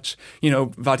go watch,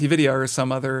 Vati Video or some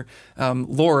other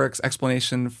lore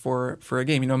explanation for a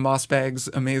game. Mossbag's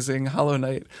amazing Hollow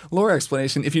Knight lore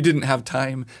explanation if you didn't have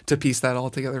time to piece that all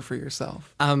together for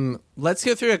yourself. Let's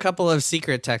go through a couple of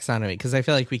secret taxonomy, because I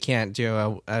feel like we can't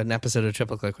do an episode of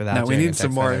Triple Click without No, we doing need a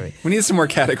some more. taxonomy. We need some more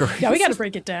categories. Yeah, we got to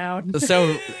break it down.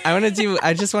 So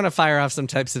I just want to fire off some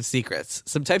types of secrets.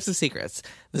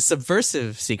 The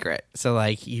subversive secret. So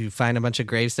like you find a bunch of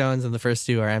gravestones and the first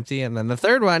two are empty, and then the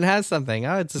third one has something.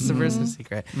 Oh, it's a subversive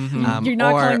secret. You're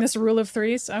not calling this rule of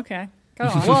threes? Okay. Go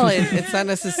on. Well, it's not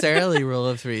necessarily rule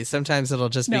of three. Sometimes it'll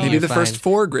just be No. Maybe you the find- first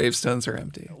 4 gravestones are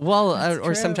empty. Well, or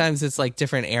true. sometimes it's like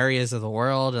different areas of the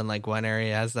world, and like one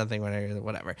area has something, one area,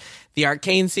 whatever. The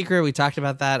arcane secret, we talked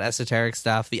about that, esoteric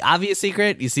stuff. The obvious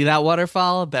secret, you see that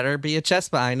waterfall, better be a chest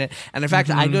behind it. And in fact,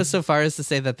 I go so far as to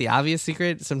say that the obvious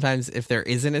secret, sometimes if there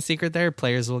isn't a secret there,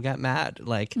 players will get mad.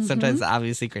 Like sometimes the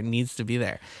obvious secret needs to be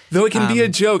there. Though it can be a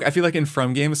joke. I feel like in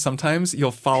From games, sometimes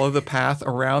you'll follow the path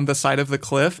around the side of the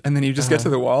cliff, and then you just get to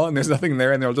the wall, and there's nothing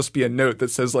there, and there'll just be a note that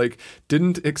says, like,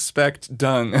 didn't expect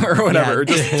dung, or whatever. Yeah. Or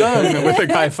just dung with a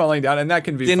guy falling down, and that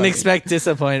can be Didn't funny. expect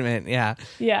disappointment. Yeah.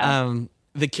 Yeah.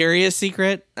 The curious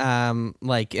secret,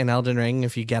 like in Elden Ring,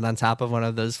 if you get on top of one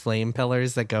of those flame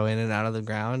pillars that go in and out of the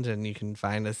ground, and you can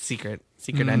find a secret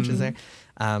entrance there.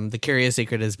 The curious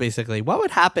secret is basically, what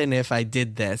would happen if I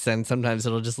did this? And sometimes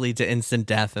it'll just lead to instant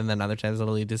death, and then other times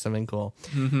it'll lead to something cool.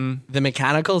 The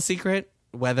mechanical secret,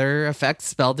 weather affects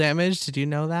spell damage. Did you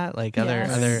know that? Like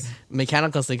Yes. other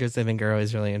mechanical secrets, I think are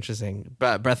always really interesting.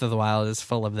 But Breath of the Wild is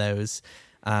full of those.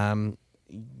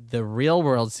 The real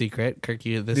world secret, Kirk,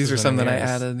 These are some that I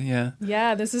added, yeah.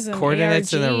 Yeah, this is an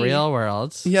Coordinates ARG. in the real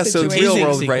world. Yeah, so the Situation. real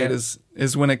world, Secret. right,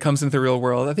 is when it comes into the real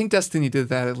world. I think Destiny did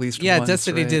that at least Yeah, once,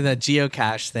 Destiny right? did that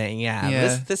geocache thing. Yeah.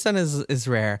 Yeah. This one is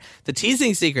rare. The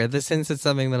teasing secret, this hints at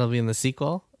something that'll be in the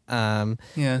sequel.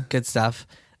 Yeah. Good stuff.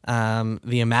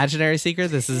 The imaginary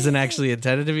secret, this isn't actually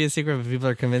intended to be a secret, but people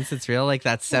are convinced it's real, like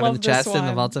that Love seventh this chest in the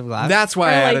one. Vault of Glass. That's why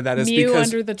Or I like added that, is Mew because...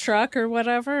 under the truck or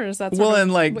whatever. Is that Well, sort of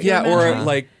and like, what you're yeah, or imagining?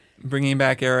 like bringing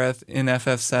back Aerith in the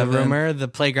FF7. rumor, the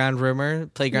playground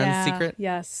secret.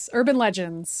 Yes, urban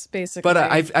legends, basically. But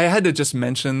I had to just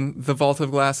mention the Vault of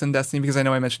Glass in Destiny because I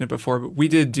know I mentioned it before, but we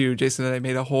did Jason and I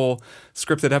made a whole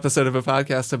scripted episode of a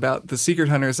podcast about the secret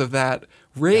hunters of that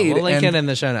raid. We'll link and it in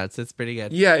the show notes. It's pretty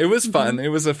good. yeah, it was fun. It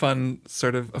was a fun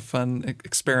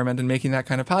experiment in making that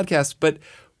kind of podcast. But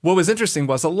what was interesting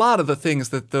was a lot of the things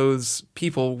that those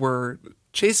people were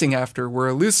chasing after were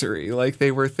illusory. Like,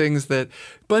 they were things that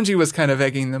Bungie was kind of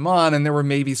egging them on, and there were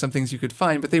maybe some things you could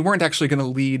find, but they weren't actually going to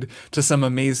lead to some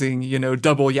amazing,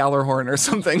 double Yallarhorn or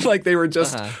something. Like, they were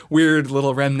just weird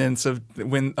little remnants of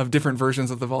different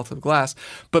versions of the Vault of Glass.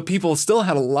 But people still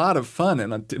had a lot of fun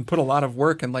and put a lot of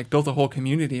work and like built a whole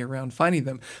community around finding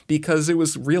them because it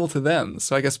was real to them.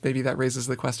 So I guess maybe that raises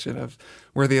the question of,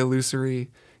 were they illusory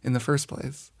in the first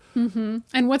place?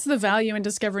 And what's the value in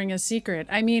discovering a secret?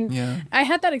 I mean, Yeah. I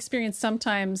had that experience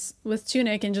sometimes with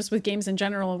Tunic and just with games in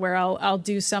general, where I'll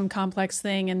do some complex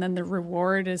thing and then the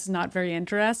reward is not very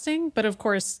interesting. But of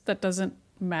course, that doesn't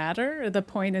matter. The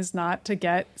point is not to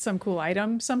get some cool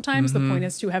item. Sometimes the point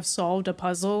is to have solved a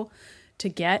puzzle to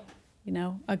get,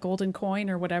 a golden coin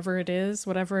or whatever it is,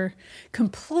 whatever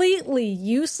completely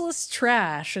useless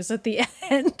trash is at the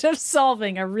end of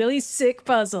solving a really sick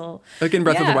puzzle. Like in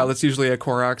Breath of the Yeah. Wild, it's usually a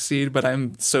Korok seed, but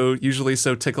I'm usually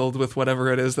so tickled with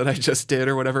whatever it is that I just did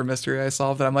or whatever mystery I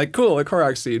solved that I'm like, cool, a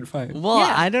Korok seed, fine. Well,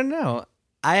 Yeah. I don't know.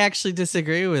 I actually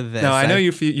disagree with this. No, I know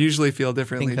you usually feel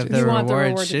differently. think that Jason. the You want the reward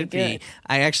reward to be should be. good.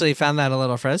 I actually found that a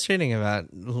little frustrating about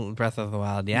Breath of the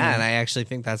Wild. Yeah, and I actually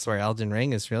think that's where Elden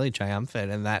Ring is really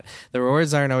triumphant, and that the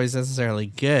rewards aren't always necessarily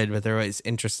good, but they're always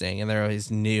interesting and they're always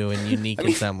new and unique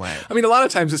in some way. I mean, a lot of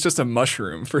times it's just a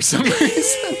mushroom for some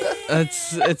reason.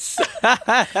 It's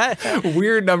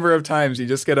Weird number of times you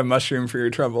just get a mushroom for your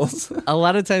troubles. a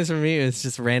lot of times for me it's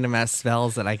just random ass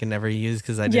spells that I can never use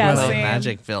because I didn't Yeah, have same.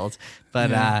 magic built.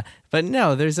 But But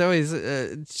no, there's always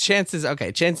chances.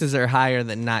 Okay, chances are higher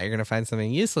than not you're going to find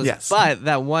something useless. Yes. But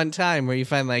that one time where you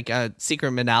find like a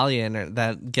secret medallion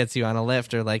that gets you on a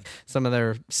lift, or like some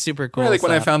other super cool Or like stuff.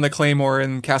 when I found the Claymore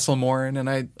in Castle Morn and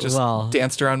I just Well-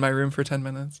 danced around my room for 10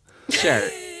 minutes. Sure.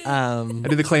 I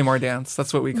do the Claymore dance.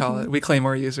 That's what we call it. We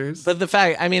Claymore users. But the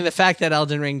fact that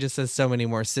Elden Ring just has so many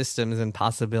more systems and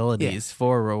possibilities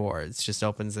for rewards just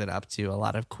opens it up to a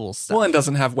lot of cool stuff. Well, and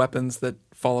doesn't have weapons that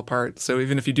fall apart. So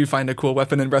even if you do find a cool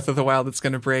weapon in Breath of the Wild that's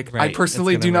going to break, Right, I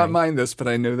personally it's do gonna not break. mind this, but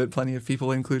I know that plenty of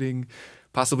people, including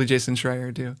possibly Jason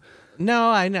Schreier, do.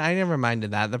 No, I never minded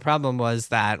that. The problem was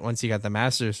that once you got the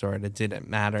Master Sword, it didn't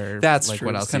matter That's like true.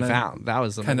 what It's else you kinda- found. That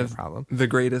was Kind the of problem. the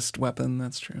greatest weapon.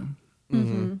 That's true.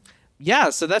 Yeah,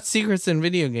 so that's secrets in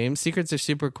video games. Secrets are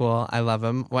super cool. I love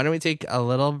them. Why don't we take a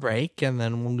little break and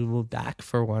then we'll move back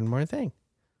for one more thing.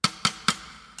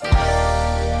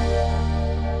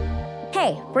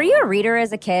 Hey, were you a reader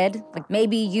as a kid? Like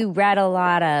maybe you read a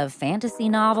lot of fantasy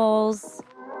novels,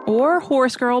 Or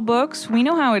horse girl books. We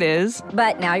know how it is.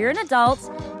 but now you're an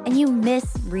adult and you miss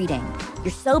reading.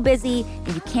 You're so busy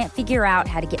and you can't figure out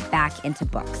how to get back into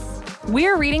books.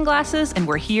 We're Reading Glasses, and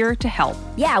we're here to help.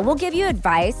 Yeah, we'll give you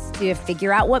advice to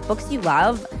figure out what books you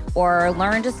love or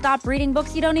learn to stop reading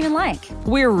books you don't even like.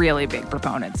 We're really big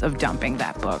proponents of dumping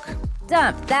that book.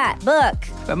 Dump that book.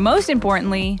 But most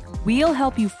importantly, we'll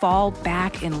help you fall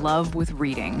back in love with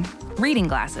reading. Reading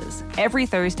Glasses, every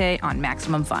Thursday on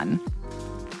Maximum Fun.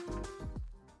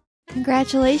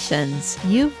 Congratulations!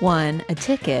 You've won a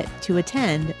ticket to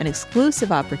attend an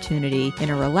exclusive opportunity in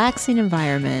a relaxing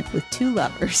environment with two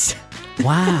lovers.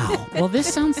 Wow. Well,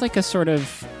 this sounds like a sort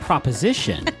of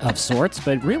proposition of sorts,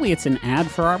 but really it's an ad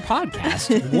for our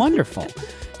podcast. Wonderful.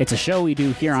 It's a show we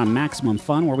do here on Maximum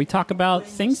Fun where we talk about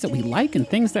things that we like and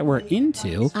things that we're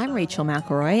into. I'm Rachel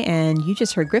McElroy, and you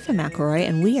just heard Griffin McElroy,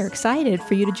 and we are excited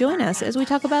for you to join us as we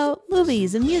talk about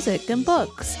movies and music and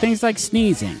books. Things like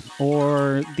sneezing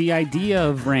or the idea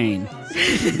of rain.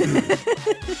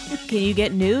 Can you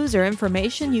get news or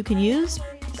information you can use?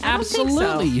 I don't think so.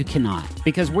 Absolutely you cannot,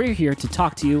 because we're here to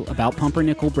talk to you about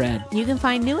pumpernickel bread. You can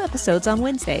find new episodes on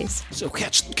Wednesdays. So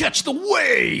catch the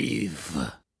wave.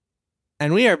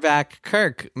 And we are back.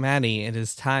 Kirk, Maddie, it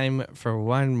is time for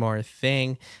one more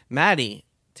thing. Maddie,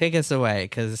 take us away,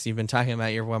 because you've been talking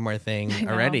about your one more thing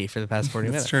already for the past 40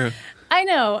 minutes. That's true. I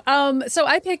know. So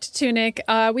I picked Tunic.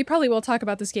 We probably will talk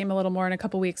about this game a little more in a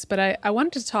couple weeks, but I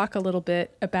wanted to talk a little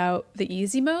bit about the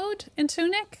easy mode in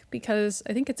Tunic because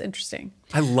I think it's interesting.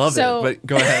 I love So- it, but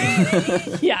go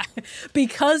ahead. Yeah,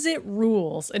 because it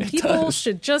rules and people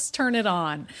should just turn it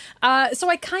on. So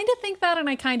I kind of think that and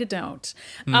I kind of don't.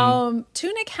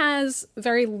 Tunic has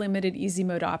very limited easy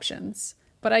mode options.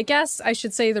 But I guess I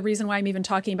should say the reason why I'm even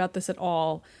talking about this at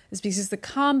all is because the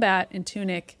combat in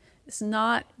Tunic is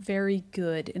not very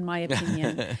good, in my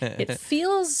opinion. It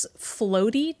feels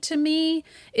floaty to me.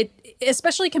 It,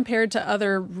 especially compared to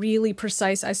other really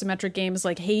precise isometric games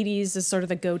like Hades is sort of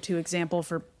the go-to example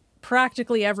for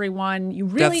practically everyone. You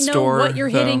really Death's know Door, what you're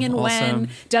hitting though, and also. when.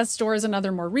 Death's Door is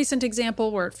another more recent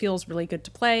example where it feels really good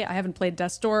to play. I haven't played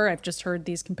Death's Door. I've just heard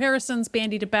these comparisons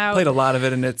bandied about. Played a lot of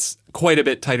it, and it's quite a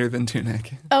bit tighter than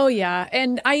Tunic. Oh yeah,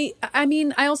 and I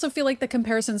mean, I also feel like the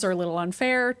comparisons are a little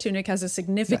unfair. Tunic has a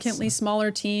significantly smaller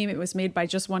team. It was made by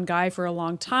just one guy for a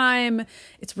long time.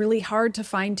 It's really hard to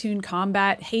fine-tune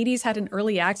combat. Hades had an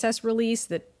early access release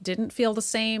that didn't feel the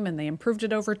same, and they improved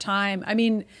it over time. I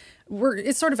mean,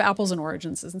 it's sort of apples and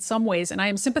oranges in some ways, and I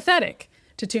am sympathetic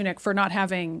to Tunic for not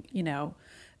having,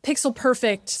 pixel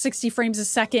perfect 60 frames a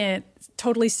second,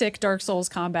 totally sick Dark Souls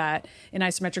combat in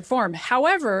isometric form.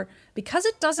 However, because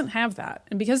it doesn't have that,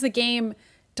 and because the game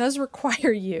does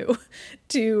require you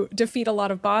to defeat a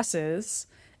lot of bosses,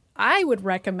 I would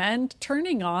recommend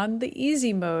turning on the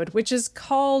easy mode, which is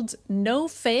called No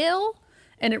Fail.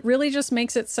 And it really just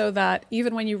makes it so that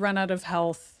even when you run out of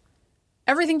health,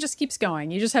 everything just keeps going.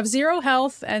 You just have 0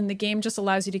 health and the game just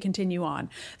allows you to continue on.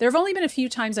 There have only been a few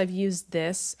times I've used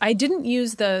this. I didn't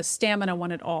use the stamina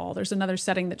one at all. There's another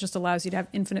setting that just allows you to have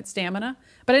infinite stamina,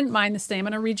 but I didn't mind the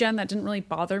stamina regen. That didn't really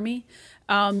bother me.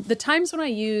 The times when I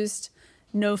used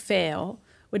No Fail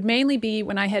would mainly be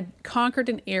when I had conquered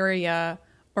an area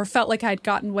or felt like I'd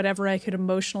gotten whatever I could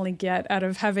emotionally get out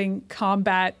of having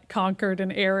combat conquered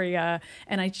an area,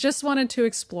 and I just wanted to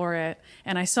explore it,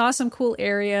 and I saw some cool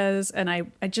areas, and I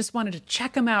just wanted to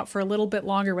check them out for a little bit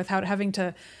longer without having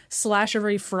to slash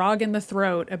every frog in the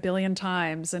throat a billion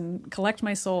times and collect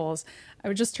my souls. I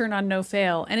would just turn on No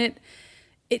Fail, and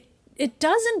it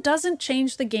doesn't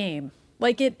change the game.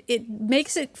 Like it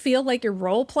makes it feel like you're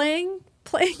role playing,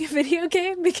 playing a video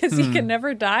game because you can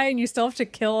never die and you still have to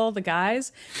kill all the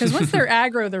guys. Because once they're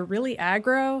aggro, they're really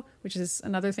aggro, which is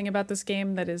another thing about this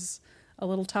game that is a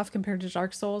little tough compared to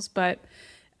Dark Souls. But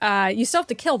you still have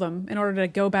to kill them in order to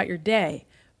go about your day.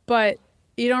 But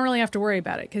you don't really have to worry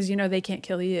about it because you know they can't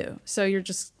kill you. So you're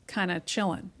just kind of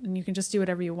chilling and you can just do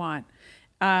whatever you want.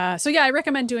 So yeah, I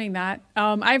recommend doing that.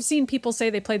 I've seen people say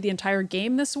they played the entire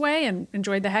game this way and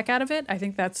enjoyed the heck out of it. I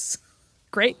think that's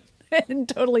great and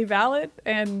totally valid.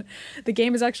 And the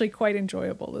game is actually quite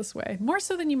enjoyable this way, more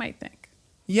so than you might think.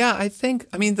 Yeah,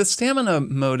 I mean, the stamina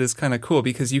mode is kind of cool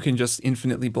because you can just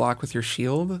infinitely block with your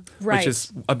shield, which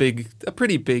is a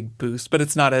pretty big boost, but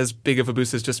it's not as big of a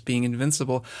boost as just being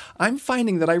invincible. I'm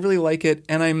finding that I really like it,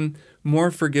 and I'm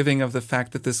more forgiving of the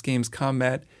fact that this game's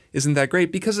combat isn't that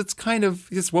great because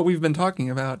it's what we've been talking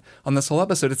about on this whole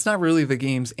episode. It's not really the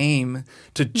game's aim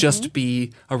to just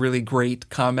be a really great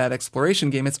combat exploration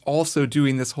game. It's also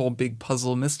doing this whole big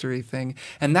puzzle mystery thing.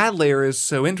 And that layer is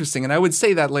so interesting. And I would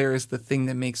say that layer is the thing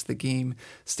that makes the game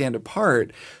stand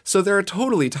apart. So there are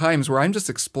totally times where I'm just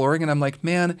exploring and I'm like,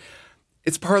 man,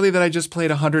 it's partly that I just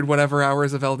played 100 whatever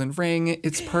hours of Elden Ring.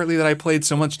 It's partly that I played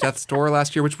so much Death's Door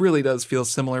last year, which really does feel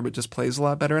similar, but just plays a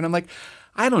lot better. And I'm like,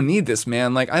 I don't need this,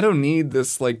 man. Like, I don't need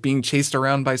this, like, being chased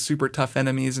around by super tough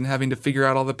enemies and having to figure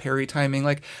out all the parry timing.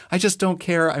 Like, I just don't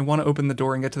care. I want to open the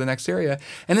door and get to the next area.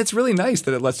 And it's really nice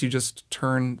that it lets you just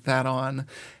turn that on.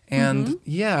 And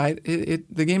yeah,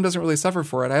 the game doesn't really suffer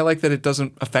for it. I like that it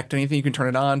doesn't affect anything. You can turn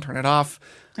it on, turn it off.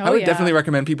 I would definitely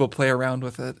recommend people play around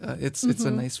with it. It's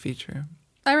a nice feature.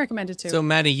 I recommend it too. So,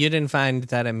 Maddie, you didn't find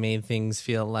that it made things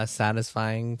feel less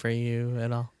satisfying for you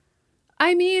at all?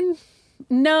 I mean,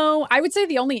 no, I would say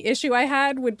the only issue I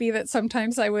had would be that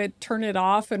sometimes I would turn it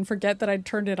off and forget that I'd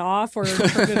turned it off, or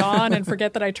turn it on and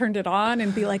forget that I turned it on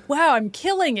and be like, wow, I'm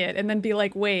killing it. And then be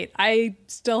like, wait, I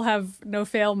still have no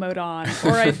fail mode on.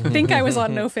 Or I think I was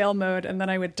on no fail mode and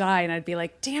then I would die and I'd be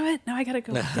like, damn it, now I got to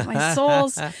go get my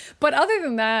souls. But other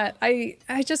than that, I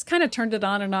just kind of turned it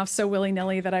on and off so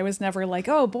willy-nilly that I was never like,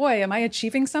 oh boy, am I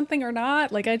achieving something or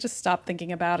not? Like, I just stopped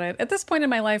thinking about it. At this point in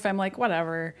my life, I'm like,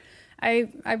 whatever.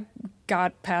 I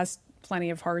got past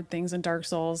plenty of hard things in Dark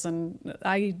Souls, and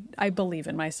I believe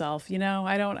in myself. You know,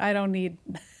 I don't need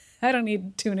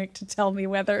Tunic to tell me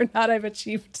whether or not I've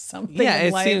achieved something. Yeah,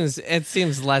 in life. It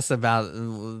seems less about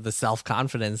the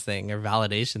self-confidence thing or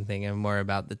validation thing, and more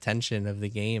about the tension of the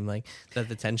game. Like that,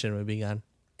 the tension would be gone.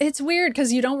 It's weird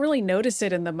because you don't really notice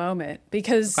it in the moment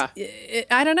because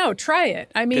I don't know. Try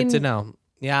it. I mean, good to know.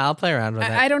 Yeah, I'll play around with it.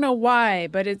 I don't know why,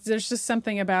 but there's just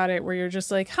something about it where you're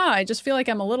just like, I just feel like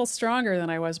I'm a little stronger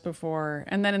than I was before.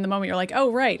 And then in the moment you're like,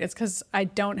 oh, right, it's because I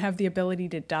don't have the ability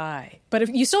to die. But if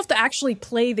you still have to actually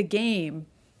play the game,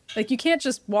 like you can't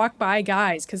just walk by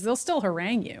guys because they'll still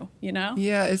harangue you, you know?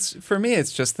 Yeah, for me,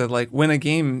 it's just that like when a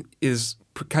game is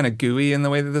kind of gooey in the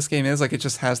way that this game is, like it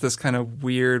just has this kind of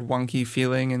weird, wonky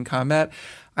feeling in combat,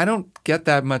 I don't get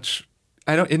that much.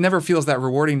 It never feels that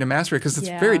rewarding to master it because it's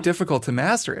very difficult to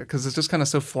master it because it's just kind of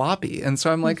so floppy. And so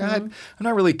I'm like, I'm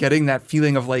not really getting that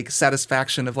feeling of like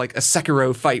satisfaction of like a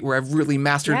Sekiro fight where I've really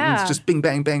mastered it and it's just bing,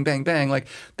 bang, bang, bang, bang. Like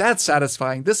that's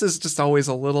satisfying. This is just always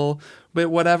a little bit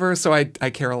whatever. So I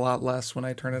care a lot less when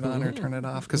I turn it on or turn it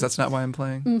off because that's not why I'm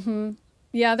playing. Mm-hmm.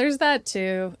 Yeah, there's that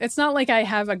too. It's not like I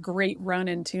have a great run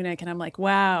in Tunic and I'm like,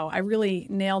 wow, I really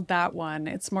nailed that one.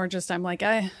 It's more just I'm like,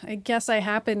 I guess I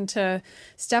happened to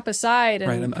step aside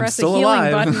and press a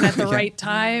healing button at the right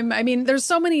time. I mean, there's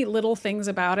so many little things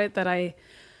about it that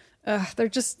they're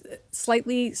just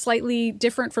slightly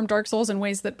different from Dark Souls in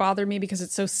ways that bother me because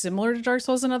it's so similar to Dark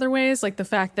Souls in other ways. Like the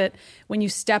fact that when you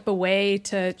step away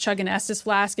to chug an Estus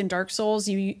flask in Dark Souls,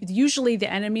 usually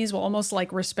the enemies will almost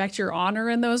like respect your honor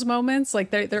in those moments. Like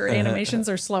their animations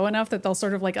are slow enough that they'll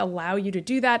sort of like allow you to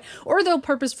do that, or they'll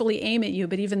purposefully aim at you.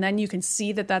 But even then you can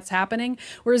see that that's happening.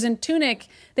 Whereas in Tunic,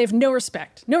 they have no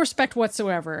respect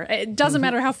whatsoever. It doesn't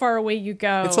matter how far away you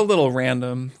go. It's a little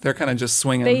random. They're kind of just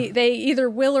swinging. They either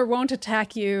will or won't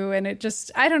attack you, and it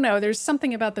just, I don't know, there's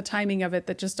something about the timing of it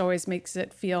that just always makes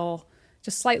it feel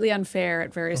just slightly unfair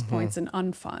at various points and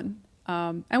unfun.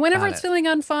 And whenever it's feeling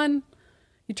unfun,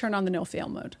 you turn on the no fail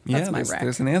mode. That's my rec.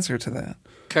 There's an answer to that.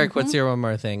 Kirk, what's your one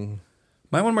more thing?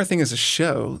 My one more thing is a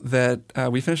show that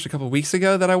we finished a couple weeks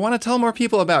ago that I want to tell more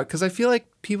people about because I feel like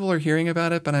people are hearing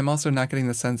about it, but I'm also not getting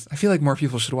the sense. I feel like more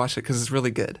people should watch it because it's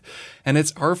really good. And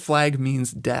it's Our Flag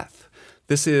Means Death.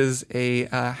 This is a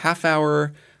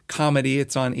half-hour comedy.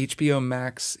 It's on HBO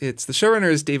Max. The showrunner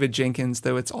is David Jenkins,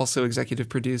 though it's also executive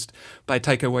produced by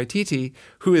Taika Waititi,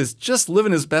 who is just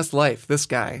living his best life. This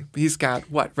guy, he's got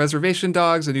Reservation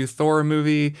Dogs, a new Thor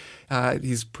movie.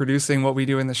 He's producing What We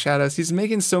Do in the Shadows. He's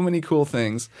making so many cool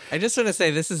things. I just want to say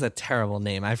this is a terrible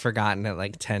name. I've forgotten it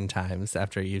like 10 times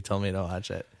after you told me to watch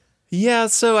it. Yeah,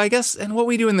 so I guess, and What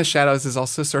We Do in the Shadows is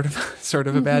also sort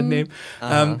of a bad name.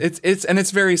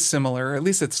 It's very similar. At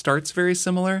least it starts very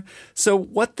similar. So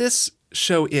what this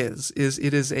show is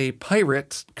it is a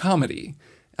pirate comedy.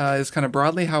 Is kind of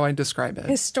broadly how I describe it.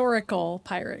 Historical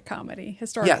pirate comedy.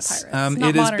 Yes, pirates.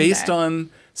 It is based on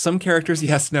some characters.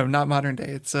 Yes, no, not modern day.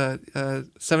 It's 1700s,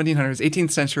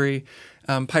 18th century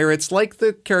pirates, like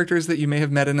the characters that you may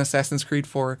have met in Assassin's Creed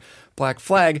 4 Black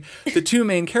Flag. The two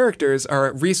main characters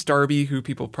are Rhys Darby, who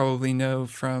people probably know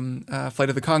from Flight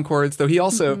of the Conchords, though he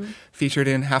also featured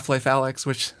in Half-Life Alyx,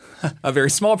 which a very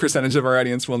small percentage of our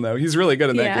audience will know. He's really good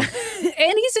in that game.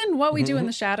 And he's in What We Do in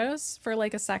the Shadows for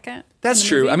like a second. That's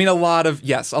true. Movie. I mean, a lot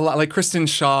like Kristen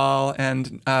Shaw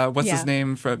and what's his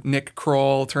name from Nick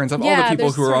Kroll turns up. All the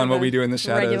people who are on What We Do in the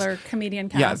Shadows. Regular comedian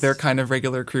cast. Yeah, their kind of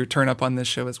regular crew turn up on this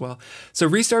show as well. So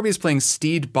Rhys Darby is playing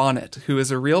Steed Bonnet, who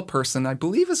is a real person, I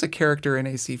believe is a character in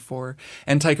AC4.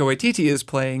 And Taika Waititi is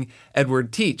playing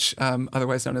Edward Teach,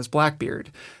 otherwise known as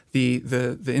Blackbeard,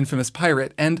 the infamous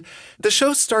pirate. And the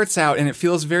show starts out and it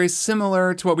feels very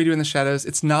similar to What We Do in the Shadows.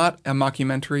 It's not a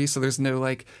mockumentary, so there's no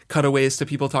like cutaways to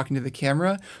people talking to the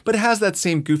camera, but it has that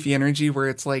same goofy energy where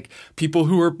it's like people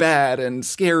who are bad and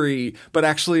scary, but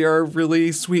actually are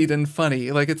really sweet and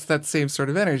funny. Like it's that same sort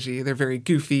of energy. They're very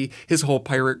goofy. His whole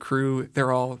pirate crew,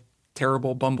 they're all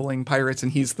terrible, bumbling pirates,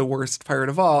 and he's the worst pirate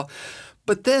of all.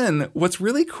 But then what's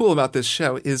really cool about this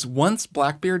show is once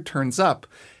Blackbeard turns up,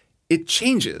 it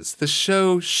changes. The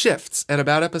show shifts at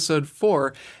about episode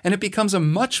 4, and it becomes a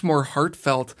much more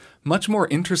heartfelt, much more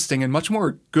interesting, and much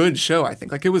more good show, I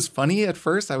think. Like, it was funny at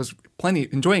first. I was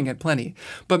enjoying it plenty.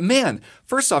 But man,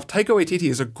 first off, Taika Waititi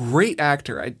is a great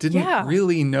actor. I didn't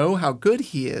really know how good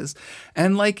he is.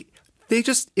 And like,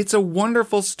 it's a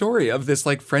wonderful story of this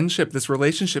like friendship, this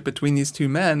relationship between these two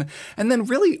men. And then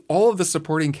really all of the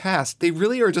supporting cast, they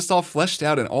really are just all fleshed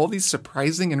out in all these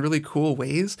surprising and really cool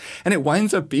ways. And it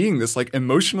winds up being this like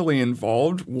emotionally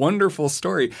involved, wonderful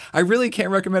story. I really can't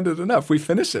recommend it enough. We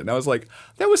finished it and I was like,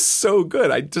 that was so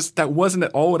good. That wasn't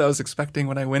at all what I was expecting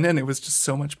when I went in. It was just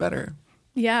so much better.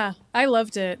 Yeah, I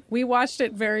loved it. We watched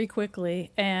it very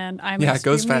quickly, and I'm it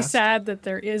goes extremely fast. sad that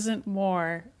there isn't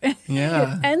more.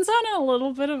 Yeah, it ends on a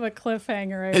little bit of a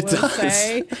cliffhanger. I will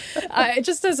say,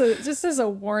 just as a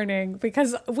warning,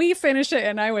 because we finished it,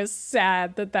 and I was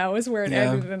sad that was where it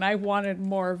ended, and I wanted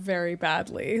more very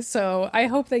badly. So I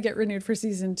hope they get renewed for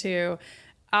season 2.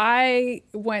 I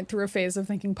went through a phase of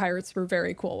thinking pirates were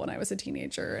very cool when I was a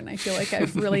teenager, and I feel like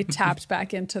I've really tapped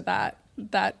back into that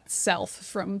self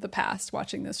from the past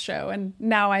watching this show. And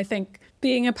now I think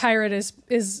being a pirate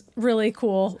is really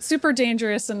cool, super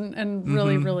dangerous and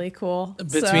really, really cool.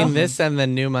 Between this and the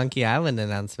new Monkey Island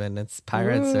announcement, it's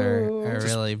pirates are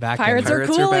really back. Pirates are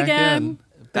cool again.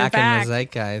 Back in the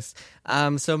zeitgeist.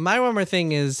 So my one more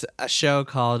thing is a show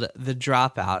called The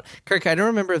Dropout. Kirk, I don't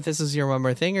remember if this was your one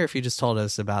more thing or if you just told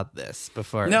us about this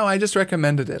before. No, I just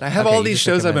recommended it. I have all these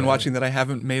shows I've been watching that I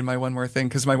haven't made my one more thing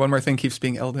because my one more thing keeps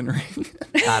being Elden Ring.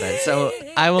 Got it. So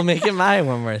I will make it my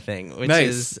one more thing, which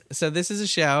is, so this is a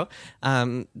show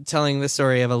telling the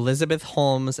story of Elizabeth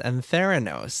Holmes and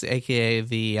Theranos, aka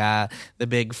the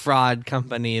big fraud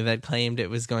company that claimed it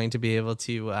was going to be able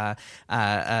to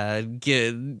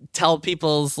tell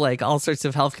people's like all sorts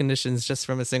of health conditions just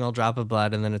from a single drop of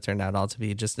blood, and then it turned out all to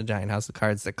be just a giant house of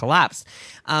cards that collapsed.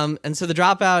 And so The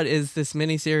Dropout is this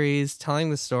miniseries telling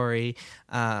the story,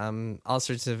 all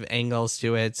sorts of angles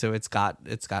to it. So it's got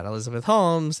Elizabeth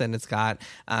Holmes, and it's got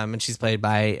and she's played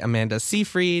by Amanda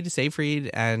Seyfried,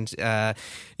 and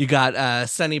you got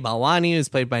Sunny Balwani, who's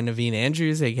played by Naveen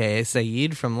Andrews, aka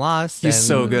Saeed from Lost. He's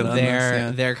so good on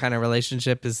this, their kind of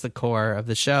relationship is the core of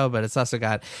the show, but it's also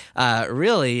got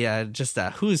really just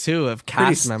a who's who of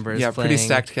cast members. Yeah, pretty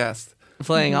stacked cast.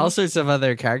 Playing all sorts of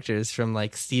other characters, from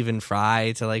like Stephen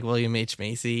Fry to like William H.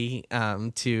 Macy,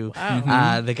 to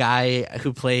the guy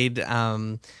who played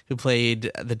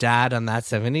the dad on That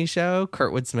 70s Show,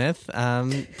 Kurtwood Smith,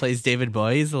 plays David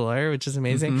Bowie, the lawyer, which is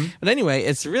amazing. But anyway,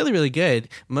 it's really, really good,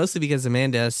 mostly because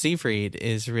Amanda Seyfried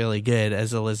is really good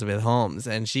as Elizabeth Holmes,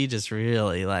 and she just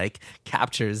really like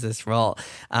captures this role.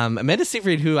 Amanda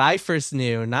Seyfried, who I first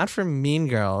knew not from Mean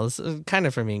Girls, kind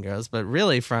of from Mean Girls, but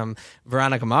really from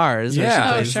Veronica Mars. Yeah,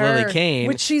 Yeah. plays Lily Kane,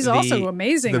 which she's also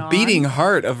amazing. The on. beating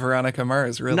heart of Veronica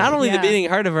Mars, really. Not only the Yeah. beating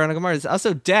heart of Veronica Mars,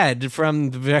 also dead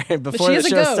from the very But before she the is a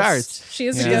show ghost. starts. She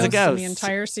is Yeah. a She is ghost a ghost. in the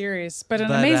entire series, but an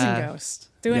But, amazing ghost.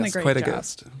 Doing Yes, a great quite job. a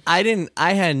ghost.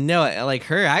 I had no, like,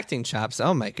 her acting chops.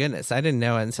 Oh my goodness. I didn't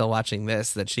know until watching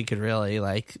this that she could really,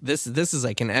 like, this is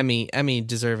like an Emmy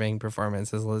deserving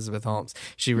performance as Elizabeth Holmes.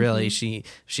 She really, she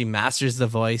masters the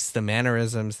voice, the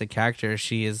mannerisms, the character.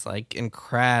 She is, like,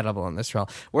 incredible in this role.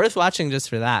 Worth watching just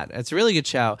for that. It's a really good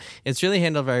show. It's really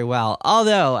handled very well.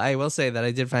 Although I will say that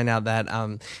I did find out that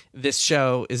this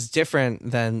show is different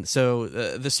than, so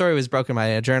the story was broken by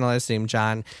a journalist named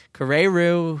John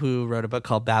Carreyrou, who wrote a book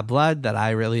called Bad Blood that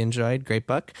I really enjoyed. Great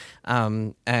book.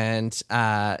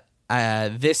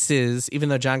 This is, even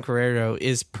though John Carreyrou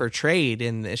is portrayed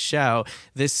in this show,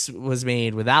 this was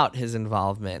made without his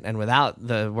involvement and without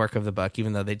the work of the book,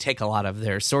 even though they take a lot of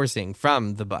their sourcing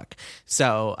from the book.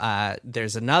 So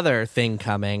there's another thing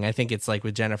coming. I think it's like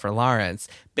with Jennifer Lawrence,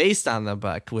 based on the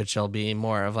book, which will be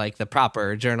more of like the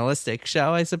proper journalistic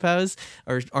show, I suppose,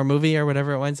 or movie or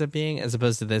whatever it winds up being, as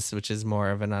opposed to this, which is more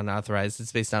of an unauthorized.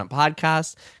 It's based on a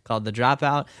podcast called The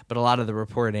Dropout, but a lot of the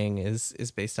reporting is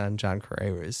based on John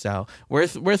Carreyrou. So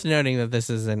worth noting that this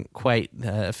isn't quite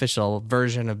the official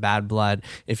version of Bad Blood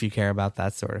if you care about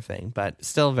that sort of thing, but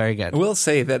still very good. I will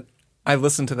say that I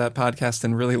listened to that podcast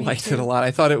and really liked it a lot.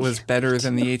 I thought it was better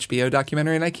than the HBO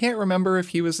documentary, and I can't remember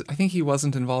if I think he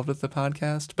wasn't involved with the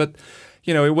podcast, but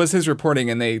you know, it was his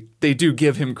reporting, and they do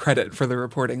give him credit for the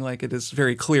reporting. Like, it is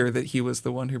very clear that he was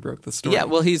the one who broke the story. Yeah,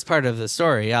 well, he's part of the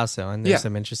story also, and there's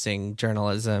some interesting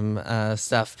journalism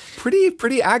stuff.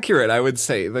 Pretty accurate, I would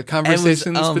say. The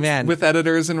conversations with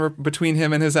editors and between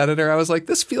him and his editor, I was like,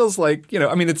 this feels like, you know,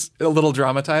 I mean, it's a little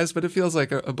dramatized, but it feels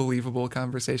like a believable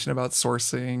conversation about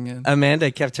sourcing. And Amanda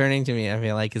kept turning to me and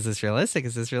being like, is this realistic?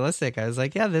 Is this realistic? I was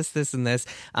like, yeah, this, and this.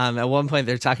 At one point,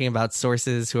 they're talking about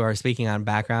sources who are speaking on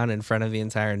background in front of the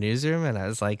entire newsroom, and I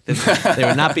was like, they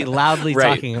would not be loudly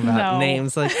talking about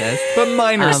names like this. But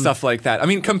minor stuff like that. I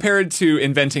mean, compared to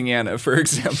Inventing Anna, for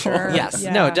example. Sure. Yes.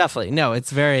 Yeah. No, definitely. No, it's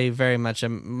very, very much a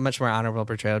much more honorable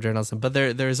portrayal of journalism. But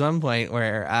there's one point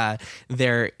where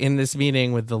they're in this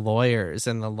meeting with the lawyers,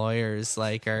 and the lawyers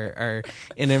like are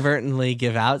inadvertently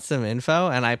give out some info,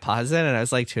 and I paused it and I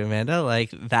was like to Amanda,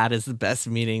 like, that is the best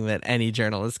meeting that any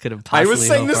journalist could have possibly. I was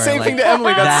saying the same thing to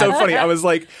Emily. That's so funny. I was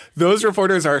like, those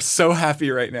reporters are so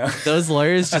happy right now. Those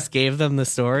lawyers just gave them the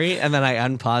story, and then I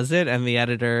unpaused it, and the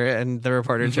editor and the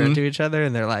reporter turned to each other,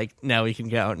 and they're like, "Now we can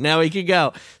go. Now we can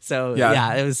go." So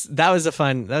yeah, that was a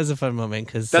fun moment,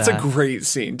 because that's a great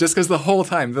scene. Just because the whole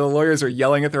time the lawyers are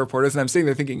yelling at the reporters, and I'm sitting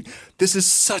there thinking, this is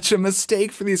such a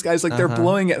mistake for these guys. Like, they're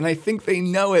blowing it, and I think they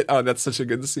know it. Oh, that's such a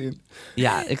good scene.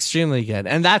 Yeah, extremely good,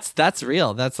 and that's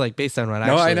real. That's like based on what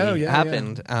actually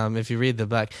happened. If you read the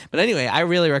book, but anyway, I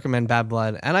really recommend Bad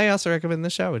Blood, and I also recommend the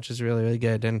show, which is really, really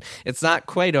good. And it's not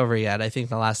quite over yet. I think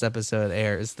the last episode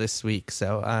airs this week,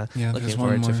 so looking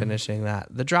forward to finishing that.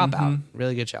 The Dropout,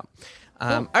 really good show.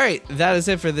 All right, that is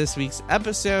it for this week's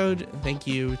episode. Thank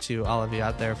you to all of you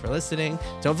out there for listening.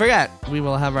 Don't forget, we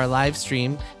will have our live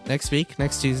stream next week,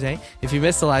 next Tuesday. If you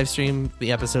missed the live stream,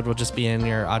 the episode will just be in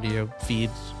your audio feed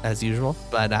as usual.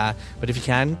 But if you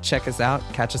can, check us out.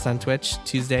 Catch us on Twitch,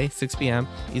 Tuesday, 6 p.m.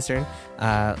 Eastern.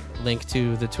 Link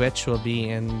to the Twitch will be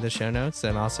in the show notes,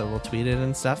 and also we'll tweet it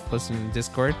and stuff, post it in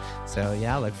Discord. So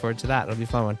yeah, look forward to that. It'll be a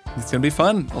fun one. It's going to be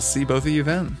fun. I'll see both of you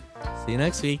then. See you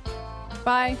next week.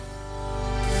 Bye.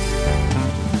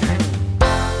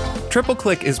 Triple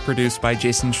Click is produced by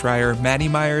Jason Schreier, Maddie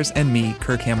Myers, and me,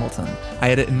 Kirk Hamilton.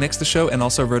 I edit and mix the show and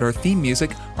also wrote our theme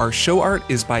music. Our show art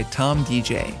is by Tom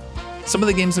DJ. Some of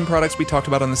the games and products we talked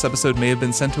about on this episode may have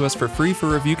been sent to us for free for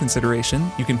review consideration.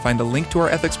 You can find a link to our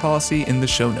ethics policy in the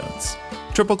show notes.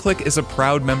 Triple Click is a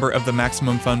proud member of the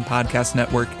Maximum Fun Podcast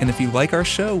Network, and if you like our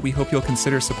show, we hope you'll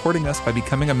consider supporting us by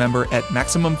becoming a member at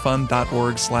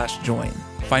MaximumFun.org/join.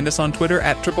 Find us on Twitter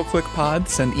at TripleClickPod,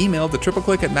 send email to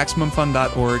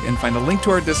tripleclick@MaximumFun.org, and find a link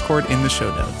to our Discord in the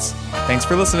show notes. Thanks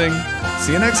for listening.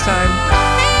 See you next time.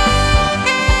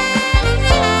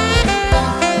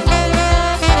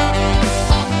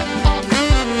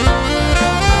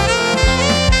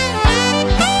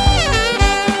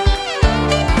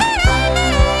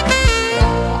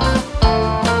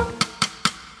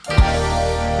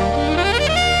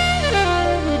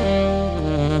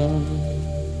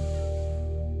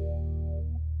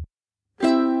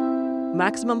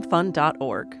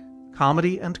 MaximumFun.org.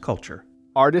 Comedy and culture.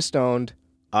 Artist owned.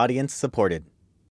 Audience supported.